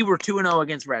 we were 2-0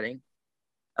 against Reading.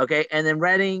 Okay, and then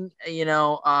Reading,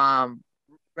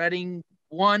 Reading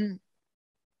won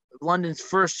London's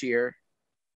first year,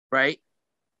 right?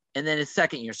 And then his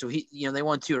second year, so they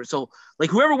won 2. So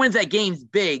like whoever wins that game's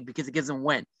big because it gives them a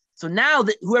win. So now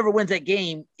that whoever wins that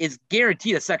game is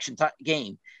guaranteed a section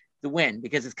game to win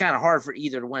because it's kind of hard for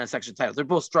either to win a section title. They're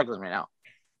both struggling right now.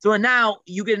 So now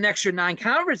you get an extra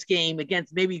non-conference game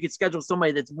against, maybe you could schedule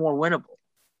somebody that's more winnable.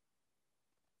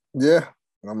 Yeah,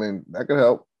 I mean that could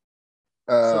help.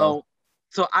 So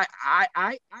I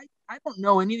don't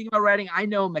know anything about Reading. I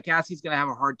know McCaskey's going to have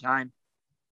a hard time.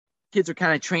 Kids are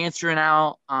kind of transferring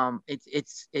out.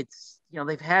 It's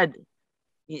they've had.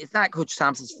 It's not Coach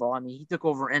Thompson's fault. I mean, he took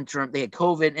over interim. They had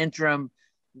COVID interim.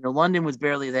 London was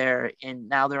barely there, and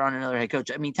now they're on another head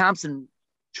coach. I mean, Thompson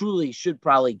truly should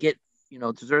probably get,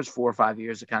 deserves 4 or 5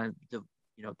 years to kind of,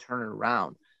 turn it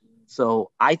around.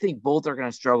 So I think both are going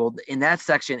to struggle in that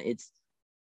section. It's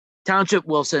Township,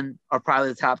 Wilson are probably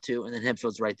the top two, and then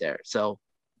Hempfield's right there. So,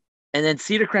 and then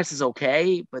Cedar Crest is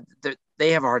okay, but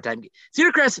they have a hard time.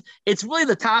 Cedar Crest, it's really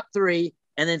the top three,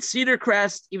 and then Cedar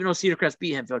Crest, even though Cedar Crest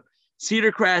beat Hempfield,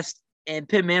 Cedar Crest and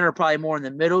Pitt Manor are probably more in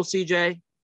the middle, CJ.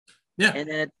 Yeah.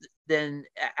 And then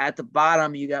at the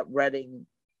bottom, you got Reading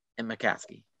and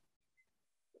McCaskey.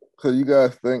 So you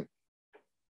guys think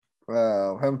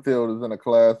Hempfield is in a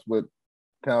class with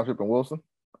Township and Wilson?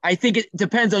 I think it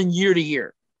depends on year to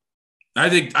year. I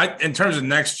think in terms of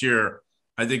next year,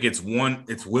 I think it's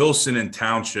Wilson and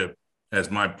Township as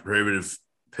my prohibitive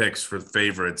picks for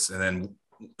favorites, and then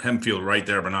Hempfield right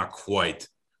there, but not quite.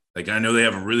 Like, I know they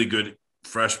have a really good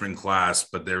freshman class,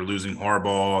 but they're losing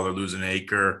Harbaugh, they're losing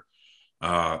Aker,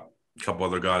 a couple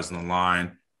other guys in the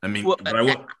line. I mean, but I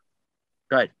would.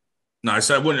 Go ahead. No, I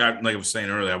said I wouldn't. Like I was saying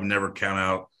earlier, I would never count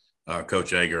out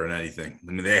Coach Ager in anything.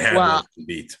 I mean, they had Wilson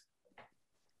beat.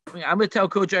 I mean, I'm going to tell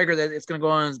Coach Egger that it's going to go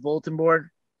on his bulletin board.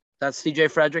 That's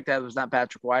CJ Frederick. That was not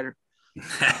Patrick Wider.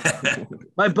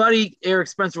 My buddy Eric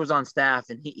Spencer was on staff,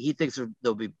 and he thinks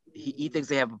he thinks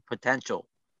they have a potential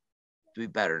to be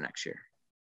better next year.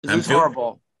 It's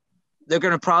horrible. They're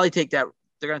going to probably take that.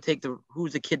 They're going to take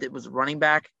who's the kid that was running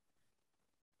back.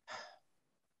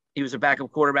 He was a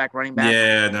backup quarterback, running back.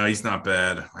 Yeah, no, he's not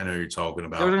bad. I know who you're talking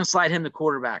about. They're going to slide him to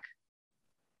quarterback,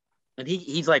 and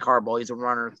he's like Harbaugh. He's a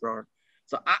runner, thrower.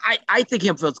 So I think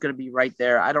Hempfield's going to be right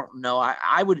there. I don't know.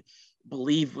 I would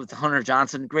believe with Hunter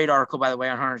Johnson. Great article, by the way,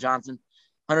 on Hunter Johnson.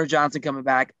 Hunter Johnson coming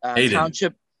back.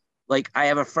 Township, like I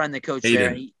have a friend that coached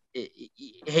there.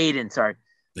 Hayden, sorry.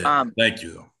 Yeah, thank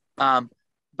you.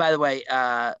 By the way,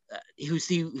 who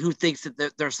thinks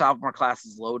that their sophomore class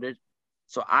is loaded.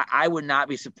 So I would not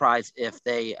be surprised if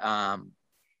they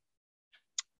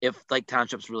if like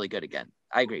Township's really good again.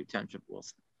 I agree with Township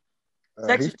Wilson.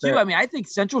 Section 2, I mean, I think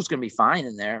Central's going to be fine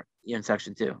in there in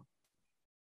Section 2.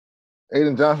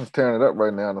 Aiden Johnson's tearing it up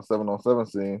right now in the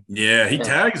 7-on-7 scene. Yeah, he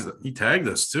tagged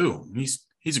us too.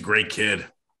 He's a great kid.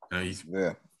 Plays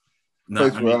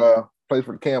for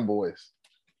the Cam boys.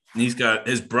 He's got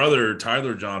his brother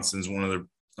Tyler Johnson's one of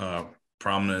the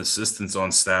prominent assistants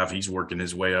on staff. He's working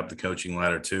his way up the coaching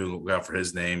ladder too. Look out for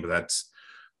his name, but that's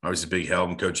obviously a big help.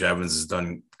 And Coach Evans has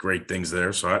done great things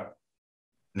there. So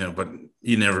but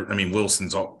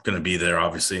Wilson's going to be there,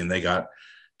 obviously, and they got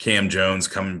Cam Jones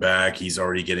coming back. He's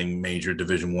already getting major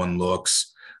Division I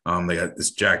looks. They got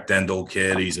this Jack Dendel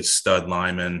kid. He's a stud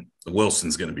lineman.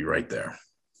 Wilson's going to be right there.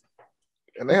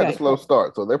 And they had a slow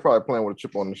start, so they're probably playing with a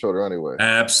chip on the shoulder anyway.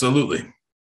 Absolutely.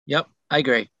 Yep, I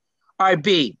agree. All right,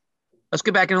 B, let's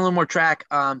get back in a little more track.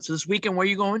 So this weekend, where are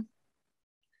you going?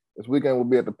 This weekend we'll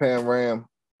be at the Pan Ram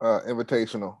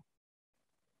Invitational.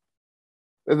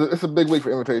 It's a big week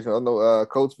for Invitational. I know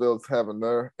Coatesville's having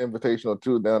their Invitational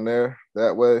too down there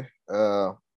that way.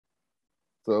 So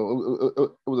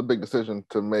it was a big decision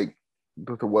to make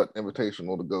to what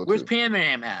Invitational to go Where's to. Pan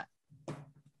Ram at?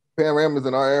 Pan Ram is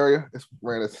in our area. It's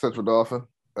ran at Central Dauphin.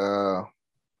 There'll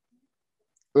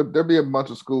be a bunch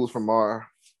of schools from our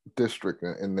district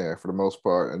in there for the most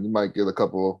part, and you might get a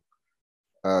couple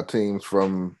teams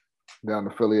from down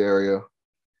the Philly area.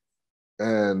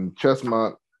 And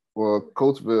Chestmont, well,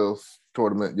 Coatesville's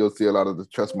tournament, you'll see a lot of the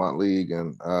Chestmont League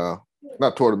and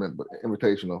not tournament, but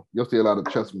invitational. You'll see a lot of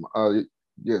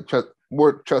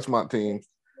more Chestmont teams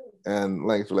and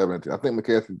Lancaster 11 teams. I think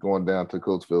McCaskey's going down to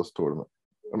Coatesville's tournament.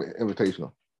 I mean,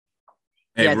 invitational.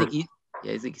 Hey, I think he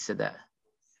said that.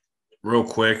 Real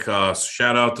quick,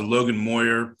 shout out to Logan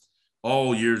Moyer.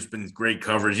 All year's been great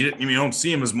coverage. You don't see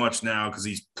him as much now because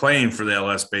he's playing for the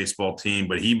LS baseball team,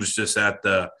 but he was just at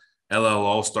the LL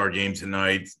All-Star game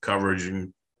tonight, coverage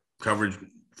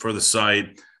for the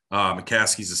site.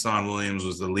 McCaskey's Hassan Williams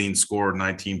was the leading scorer,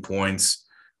 19 points.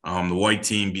 The white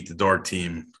team beat the dark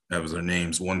team. That was their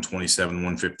names,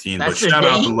 127-115. But shout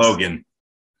out to Logan.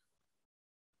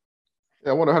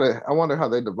 Yeah, I wonder how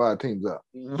they divide teams up.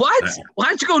 What? Why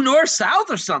don't you go north, south,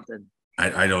 or something?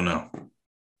 I don't know.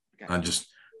 Okay.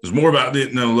 There's more about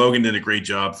it. No, Logan did a great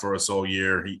job for us all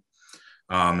year.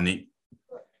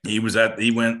 He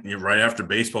went right after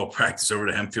baseball practice over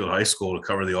to Hempfield High School to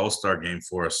cover the All-Star game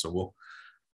for us. So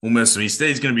we'll miss him. He's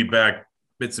going to be back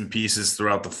bits and pieces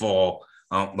throughout the fall,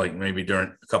 like maybe during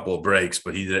a couple of breaks,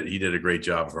 but he did a great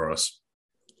job for us.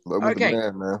 Okay.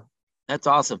 Man. That's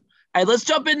awesome. All right, let's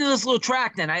jump into this little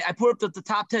track then. I put up the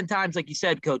top 10 times, like you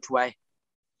said, Coach Way.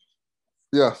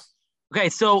 Yes. Okay,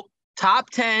 so top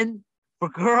 10 for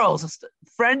girls.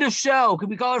 Friend of show. Can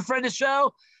we call her friend of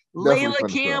show? Definitely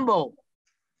Layla Campbell.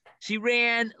 She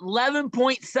ran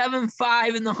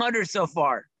 11.75 in the 100 so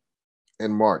far.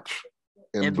 In March.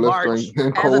 In March.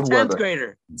 In as a 10th weather.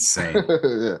 grader. Insane.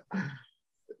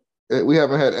 Yeah. We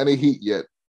haven't had any heat yet.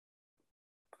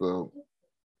 So,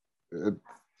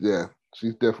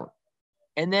 she's different.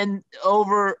 And then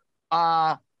over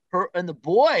her and the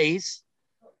boys,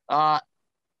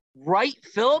 Wright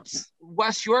Phillips,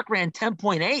 West York ran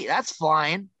 10.8. That's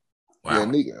flying. Wow.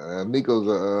 Yeah, Nico's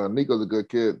a good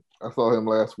kid. I saw him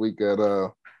last week at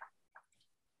the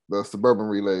suburban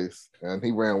relays, and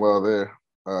he ran well there.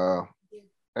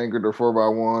 Anchored their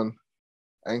 4x1,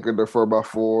 anchored their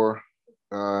 4x4,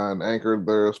 and anchored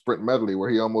their sprint medley where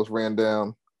he almost ran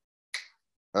down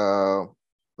the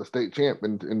state champ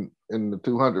in the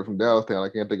 200 from Dallastown.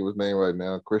 I can't think of his name right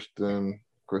now. Christian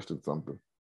something.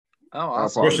 Oh,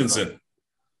 awesome.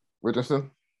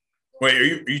 Richardson. Wait, are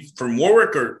you from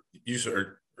Warwick or you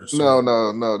or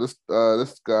No. This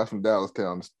guy's from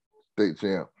Dallastown, state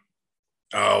champ.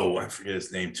 Oh, I forget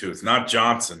his name too. It's not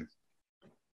Johnson,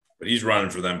 but he's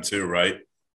running for them too, right?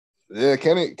 Yeah,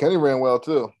 Kenny ran well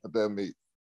too at that meet.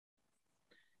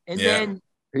 Then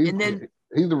he's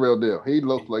the real deal. He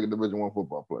looks like a Division I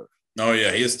football player. Oh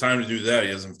yeah, he has time to do that.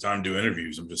 He doesn't have time to do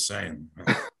interviews. I'm just saying.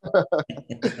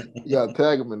 You gotta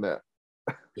tag him in that.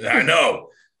 I know.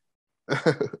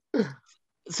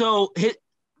 So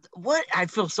what? I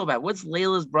feel so bad. What's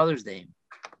Layla's brother's name?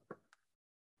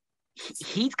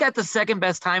 He's got the second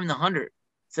best time in the 100. It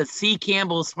says C.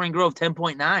 Campbell, Spring Grove,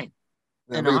 10.9 in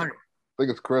the 100. I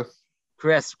think it's Chris.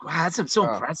 Wow, that's so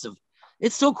impressive.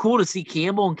 It's so cool to see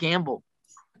Campbell and Campbell.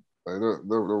 Like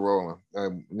they're rolling.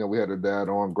 We had their dad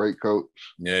on, great coach.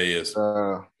 Yeah, he is.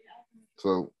 So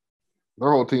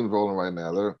their whole team's rolling right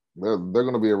now. They're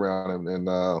going to be around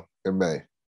in May.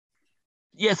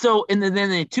 Yeah. So then in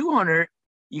the 200,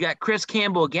 you got Chris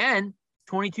Campbell again,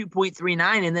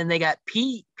 22.39, and then they got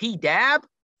P Dab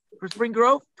for Spring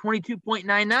Grove,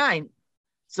 22.99.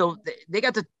 So they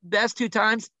got the best two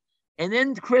times, and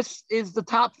then Chris is the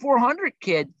top 400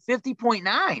 kid,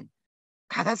 50.9.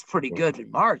 God, that's pretty good in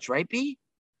March, right, B?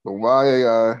 The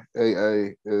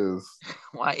YAI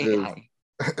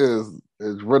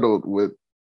is riddled with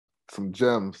some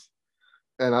gems.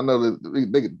 And I know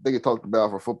that they get talked about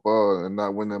for football and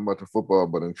not win that much in football,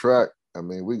 but in track, I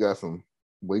mean, we got some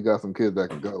kids that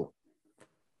can go.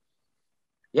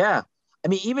 Yeah. I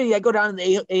mean, even I go down to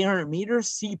the 800 meters,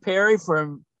 C. Perry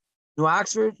from New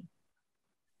Oxford.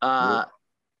 I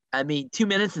mean, 2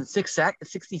 minutes and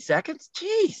 60 seconds.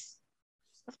 Jeez.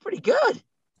 That's pretty good.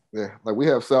 Yeah, like we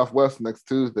have Southwest next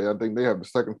Tuesday. I think they have the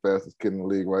second fastest kid in the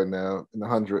league right now in the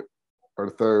 100 or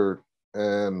the third.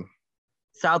 And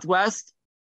Southwest?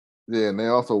 Yeah, and they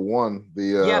also won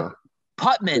the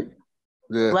Putman.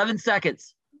 Yeah. 11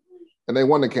 seconds. And they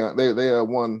won the count. They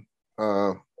won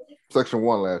Section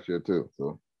 1 last year too.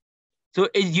 So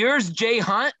is yours Jay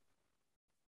Hunt?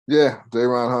 Yeah, Jay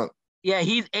Ron Hunt. Yeah,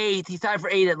 he's 8th. He's tied for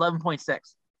 8 at 11.6.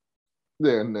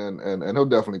 Yeah, and he'll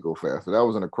definitely go faster. That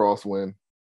was in a crosswind.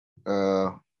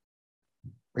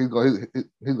 He's gonna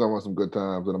run some good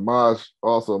times. And Maj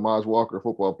Walker,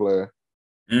 football player.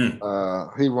 He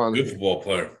runs good football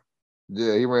player.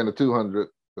 Yeah, he ran the 200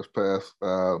 this past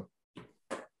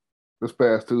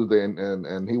Tuesday,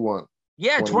 and he won.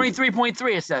 Yeah,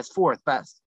 23.3. It says 4th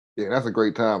best. Yeah, that's a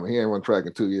great time. He ain't run track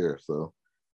in 2 years, so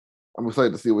I'm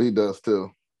excited to see what he does too.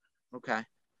 Okay.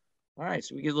 All right,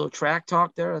 so we get a little track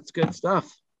talk there. That's good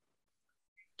stuff.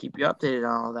 Keep you updated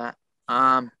on all that.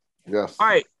 Yes. All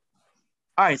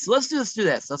right. So let's do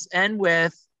this. Let's end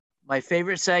with my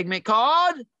favorite segment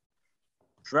called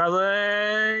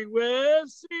Traveling with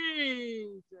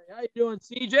CJ. How you doing,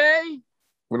 CJ?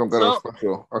 We don't got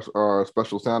our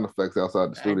special sound effects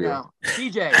outside the studio.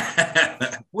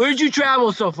 CJ, where'd you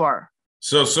travel so far?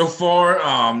 So far,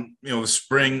 the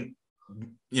spring,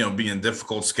 being a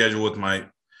difficult schedule with my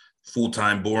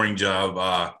full-time boring job.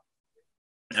 I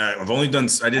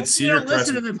did Cedar Crest.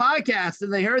 Listen to the podcast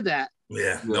and they heard that.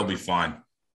 Yeah, they'll be fine.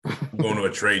 I'm going to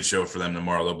a trade show for them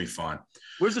tomorrow. They'll be fine.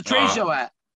 Where's the trade show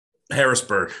at?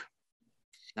 Harrisburg.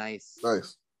 Nice.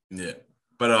 Yeah.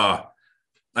 But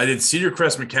I did Cedar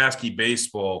Crest McCaskey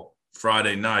baseball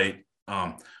Friday night.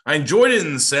 I enjoyed it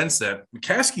in the sense that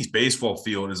McCaskey's baseball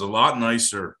field is a lot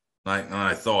nicer than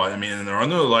I thought. I mean, they're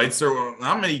under the lights. There are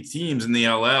not many teams in the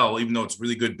LL, even though it's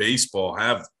really good baseball,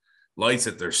 have lights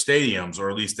at their stadiums, or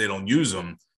at least they don't use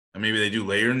them. And maybe they do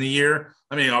later in the year.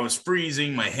 I mean, I was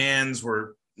freezing. My hands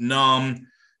were numb.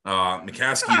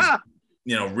 McCaskey's,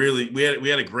 really, we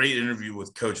had a great interview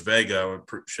with Coach Vega.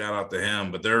 Shout out to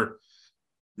him. But they're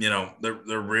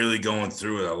really going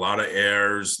through it. A lot of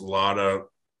errors, a lot of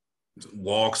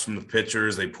walks from the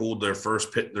pitchers. They pulled their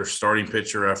starting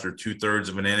pitcher after 2/3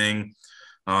 of an inning.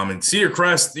 And Cedar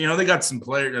Crest, they got some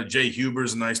players. Jay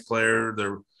Huber's a nice player.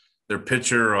 Their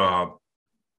pitcher,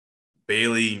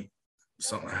 Bailey,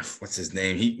 what's his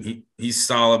name? He's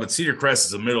solid, but Cedar Crest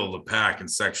is the middle of the pack in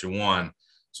Section 1.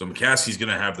 So McCaskey's going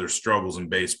to have their struggles in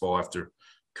baseball after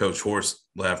Coach Horst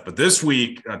left. But this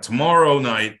week, tomorrow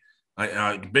night,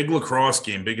 big lacrosse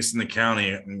game, biggest in the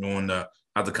county, going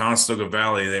out the Conestoga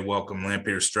Valley. They welcome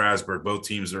Lampeter Strasburg. Both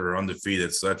teams are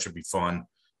undefeated, so that should be fun.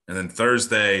 And then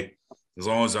Thursday, as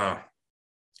long as I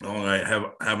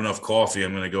have enough coffee,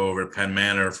 I'm going to go over to Penn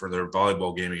Manor for their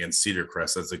volleyball game against Cedar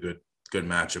Crest. That's a good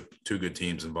matchup. Two good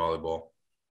teams in volleyball.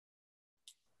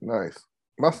 Nice.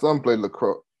 My son played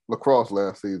lacrosse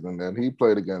last season, and he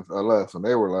played against LS, and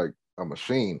they were like a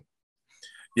machine.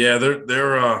 Yeah, they're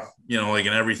like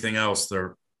in everything else,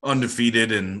 they're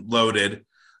undefeated and loaded.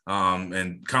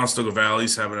 And Conestoga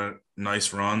Valley's having a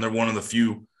nice run. They're one of the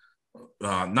few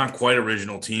not quite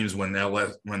original teams when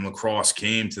lacrosse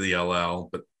came to the LL,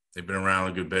 but they've been around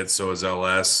a good bit. So is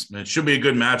LS. And it should be a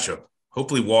good matchup.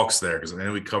 Hopefully Walk's there, because I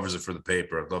know he covers it for the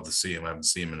paper. I'd love to see him. I haven't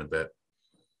seen him in a bit.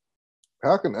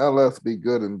 How can LS be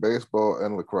good in baseball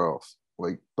and lacrosse?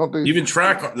 Like, don't they even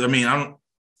track? I mean, I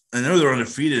know they're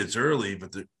undefeated. It's early,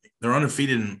 but they're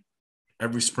undefeated in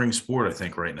every spring sport, I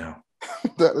think, right now.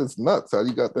 That is nuts. How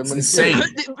you got that many? Insane.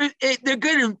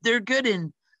 They're good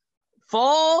in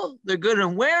fall. They're good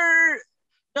in winter.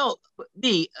 No,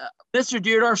 Mr.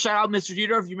 Deerdorf. Shout out Mr.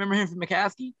 Deerdorf. You remember him from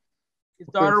McCaskey? His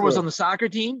daughter was on the soccer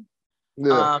team.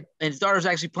 Yeah. And his daughter's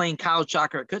actually playing college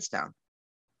soccer at Kutztown.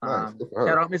 Nice.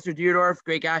 Shout out Mr. Deerdorf,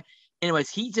 great guy.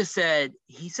 Anyways, he said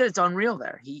it's unreal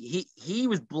there. He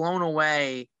was blown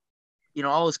away.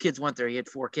 All his kids went there. He had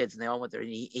 4 kids, and they all went there. And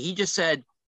he just said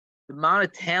the amount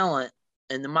of talent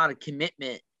and the amount of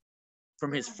commitment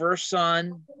from his first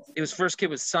son, his first kid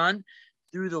was son,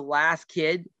 through the last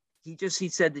kid. He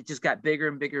said it just got bigger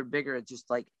and bigger and bigger. It's just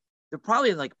like they're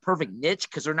probably in like perfect niche,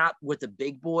 because they're not with the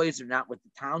big boys, they're not with the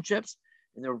townships,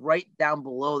 and they're right down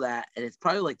below that. And it's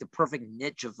probably like the perfect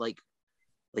niche of like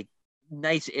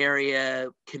nice area,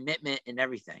 commitment, and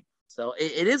everything. So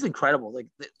it is incredible. Like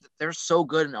they're so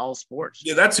good in all sports.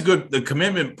 Yeah, the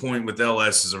commitment point with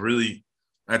LS is really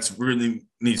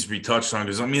needs to be touched on,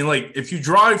 because I mean, like, if you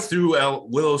drive through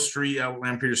Willow Street,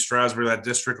 Lampeter Strasburg, that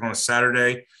district on a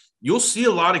Saturday, you'll see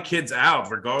a lot of kids out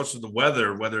regardless of the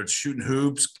weather, whether it's shooting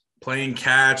hoops, playing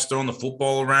catch, throwing the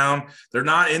football around. They're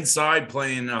not inside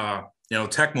playing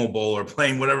Tecmo Bowl or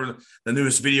playing whatever the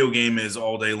newest video game is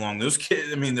all day long. Those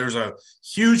kids, I mean, there's a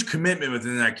huge commitment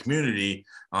within that community,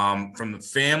 from the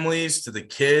families to the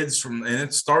kids, and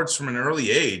it starts from an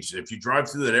early age. If you drive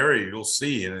through that area, you'll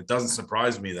see, and it doesn't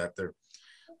surprise me that they're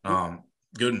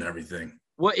good in everything.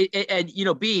 Well,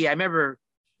 B, I remember,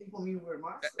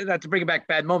 not to bring it back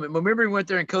bad moment, but remember we went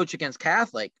there and coached against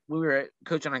Catholic. We were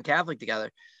coaching on Catholic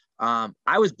together.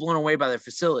 I was blown away by their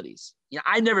facilities.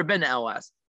 I'd never been to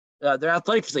LS. Their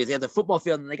athletic facilities. They had the football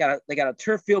field, and they got a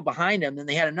turf field behind them. Then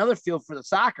they had another field for the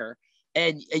soccer.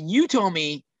 And you told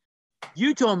me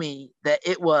that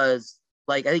it was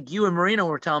like, I think you and Marino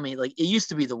were telling me, like, it used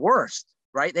to be the worst,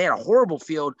 right? They had a horrible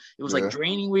field. It was like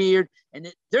draining weird,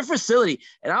 and their facility.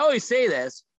 And I always say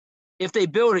this: if they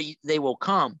build it, they will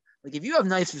come. Like, if you have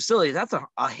nice facilities, that's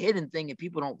a hidden thing that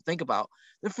people don't think about.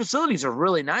 Their facilities are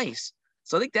really nice,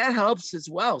 so I think that helps as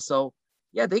well. So.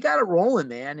 Yeah, they got it rolling,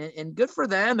 man, and good for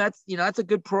them. That's a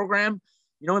good program.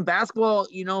 In basketball,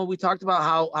 we talked about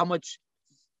how much,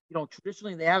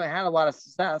 traditionally they haven't had a lot of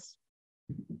success,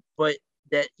 but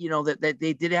that that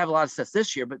they did have a lot of success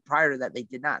this year, but prior to that they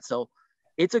did not. So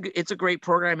it's a great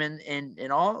program in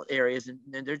all areas, and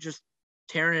they're just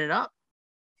tearing it up.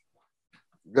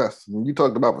 Yes, when you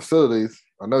talked about facilities,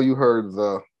 I know you heard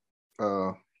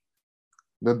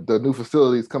the new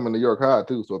facilities coming to York High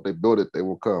too. So if they build it, they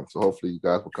will come. So hopefully you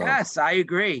guys will come. Yes, I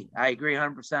agree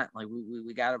 100%. Like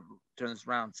we got to turn this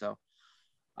around. So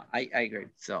I agree.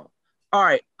 So, all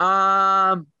right.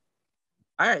 I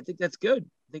think that's good.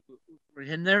 I think we're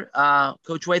in there.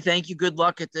 Coach Way, thank you. Good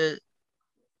luck at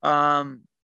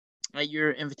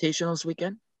your invitational this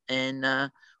weekend.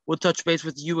 And we'll touch base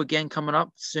with you again coming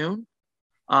up soon.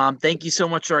 Thank you so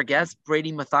much to our guest,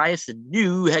 Brady Mathias, the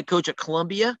new head coach at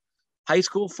Columbia High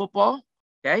School football.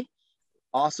 Okay.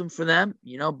 Awesome for them.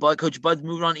 You know, Coach Bud's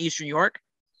moving on to Eastern York.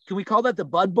 Can we call that the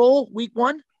Bud Bowl week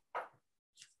 1?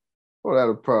 Well, that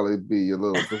would probably be a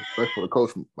little disrespectful to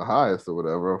Coach Mathias or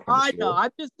whatever. I know.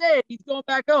 I'm just saying he's going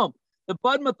back home. The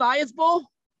Bud Mathias Bowl?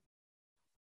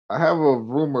 I have a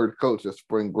rumored coach at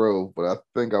Spring Grove, but I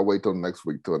think I'll wait till next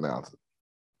week to announce it.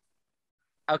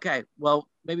 Okay. Well,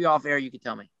 maybe off air you can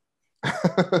tell me.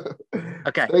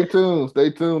 Okay. Stay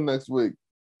tuned next week.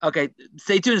 Okay.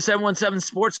 Stay tuned to 717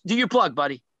 Sports. Do your plug,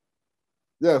 buddy.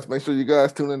 Yes, make sure you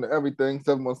guys tune into everything.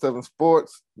 717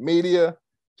 Sports Media.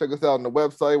 Check us out on the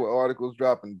website with articles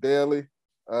dropping daily.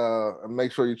 And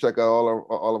make sure you check out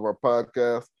all of our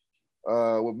podcasts.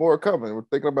 With more coming, we're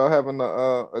thinking about having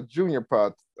a junior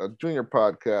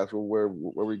podcast where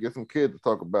we get some kids to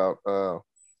talk about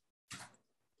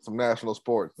some national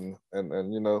sports and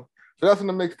you know, so that's in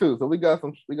the mix too. So we got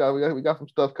some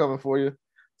stuff coming for you.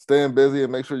 Staying busy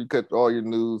and make sure you catch all your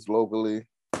news locally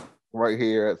right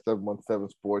here at 717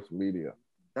 Sports Media.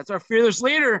 That's our fearless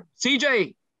leader,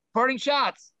 CJ. Parting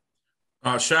shots.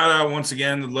 Shout out once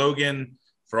again to Logan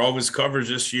for all of his coverage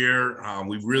this year.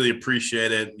 We really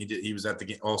appreciate it. He was at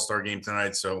the All-Star game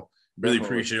tonight, so really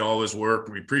appreciate all of his work.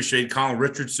 We appreciate Colin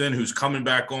Richardson, who's coming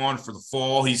back on for the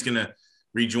fall. He's going to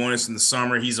rejoin us in the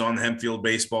summer. He's on the Hempfield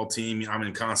baseball team. I'm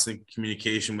in constant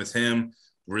communication with him.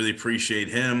 Really appreciate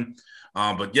him.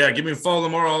 But, yeah, give me a follow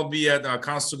tomorrow. I'll be at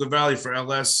Conestoga Valley for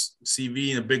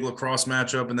LSCV in a big lacrosse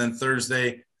matchup, and then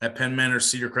Thursday at Penn Manor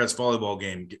Cedar Crest volleyball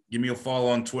game. Give me a follow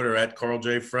on Twitter at Carl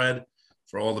J. Fred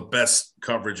for all the best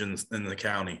coverage in the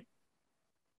county.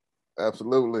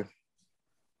 Absolutely.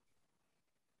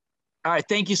 All right.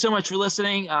 Thank you so much for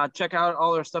listening. Check out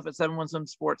all our stuff at 717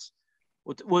 Sports.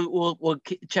 We'll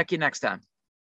check you next time.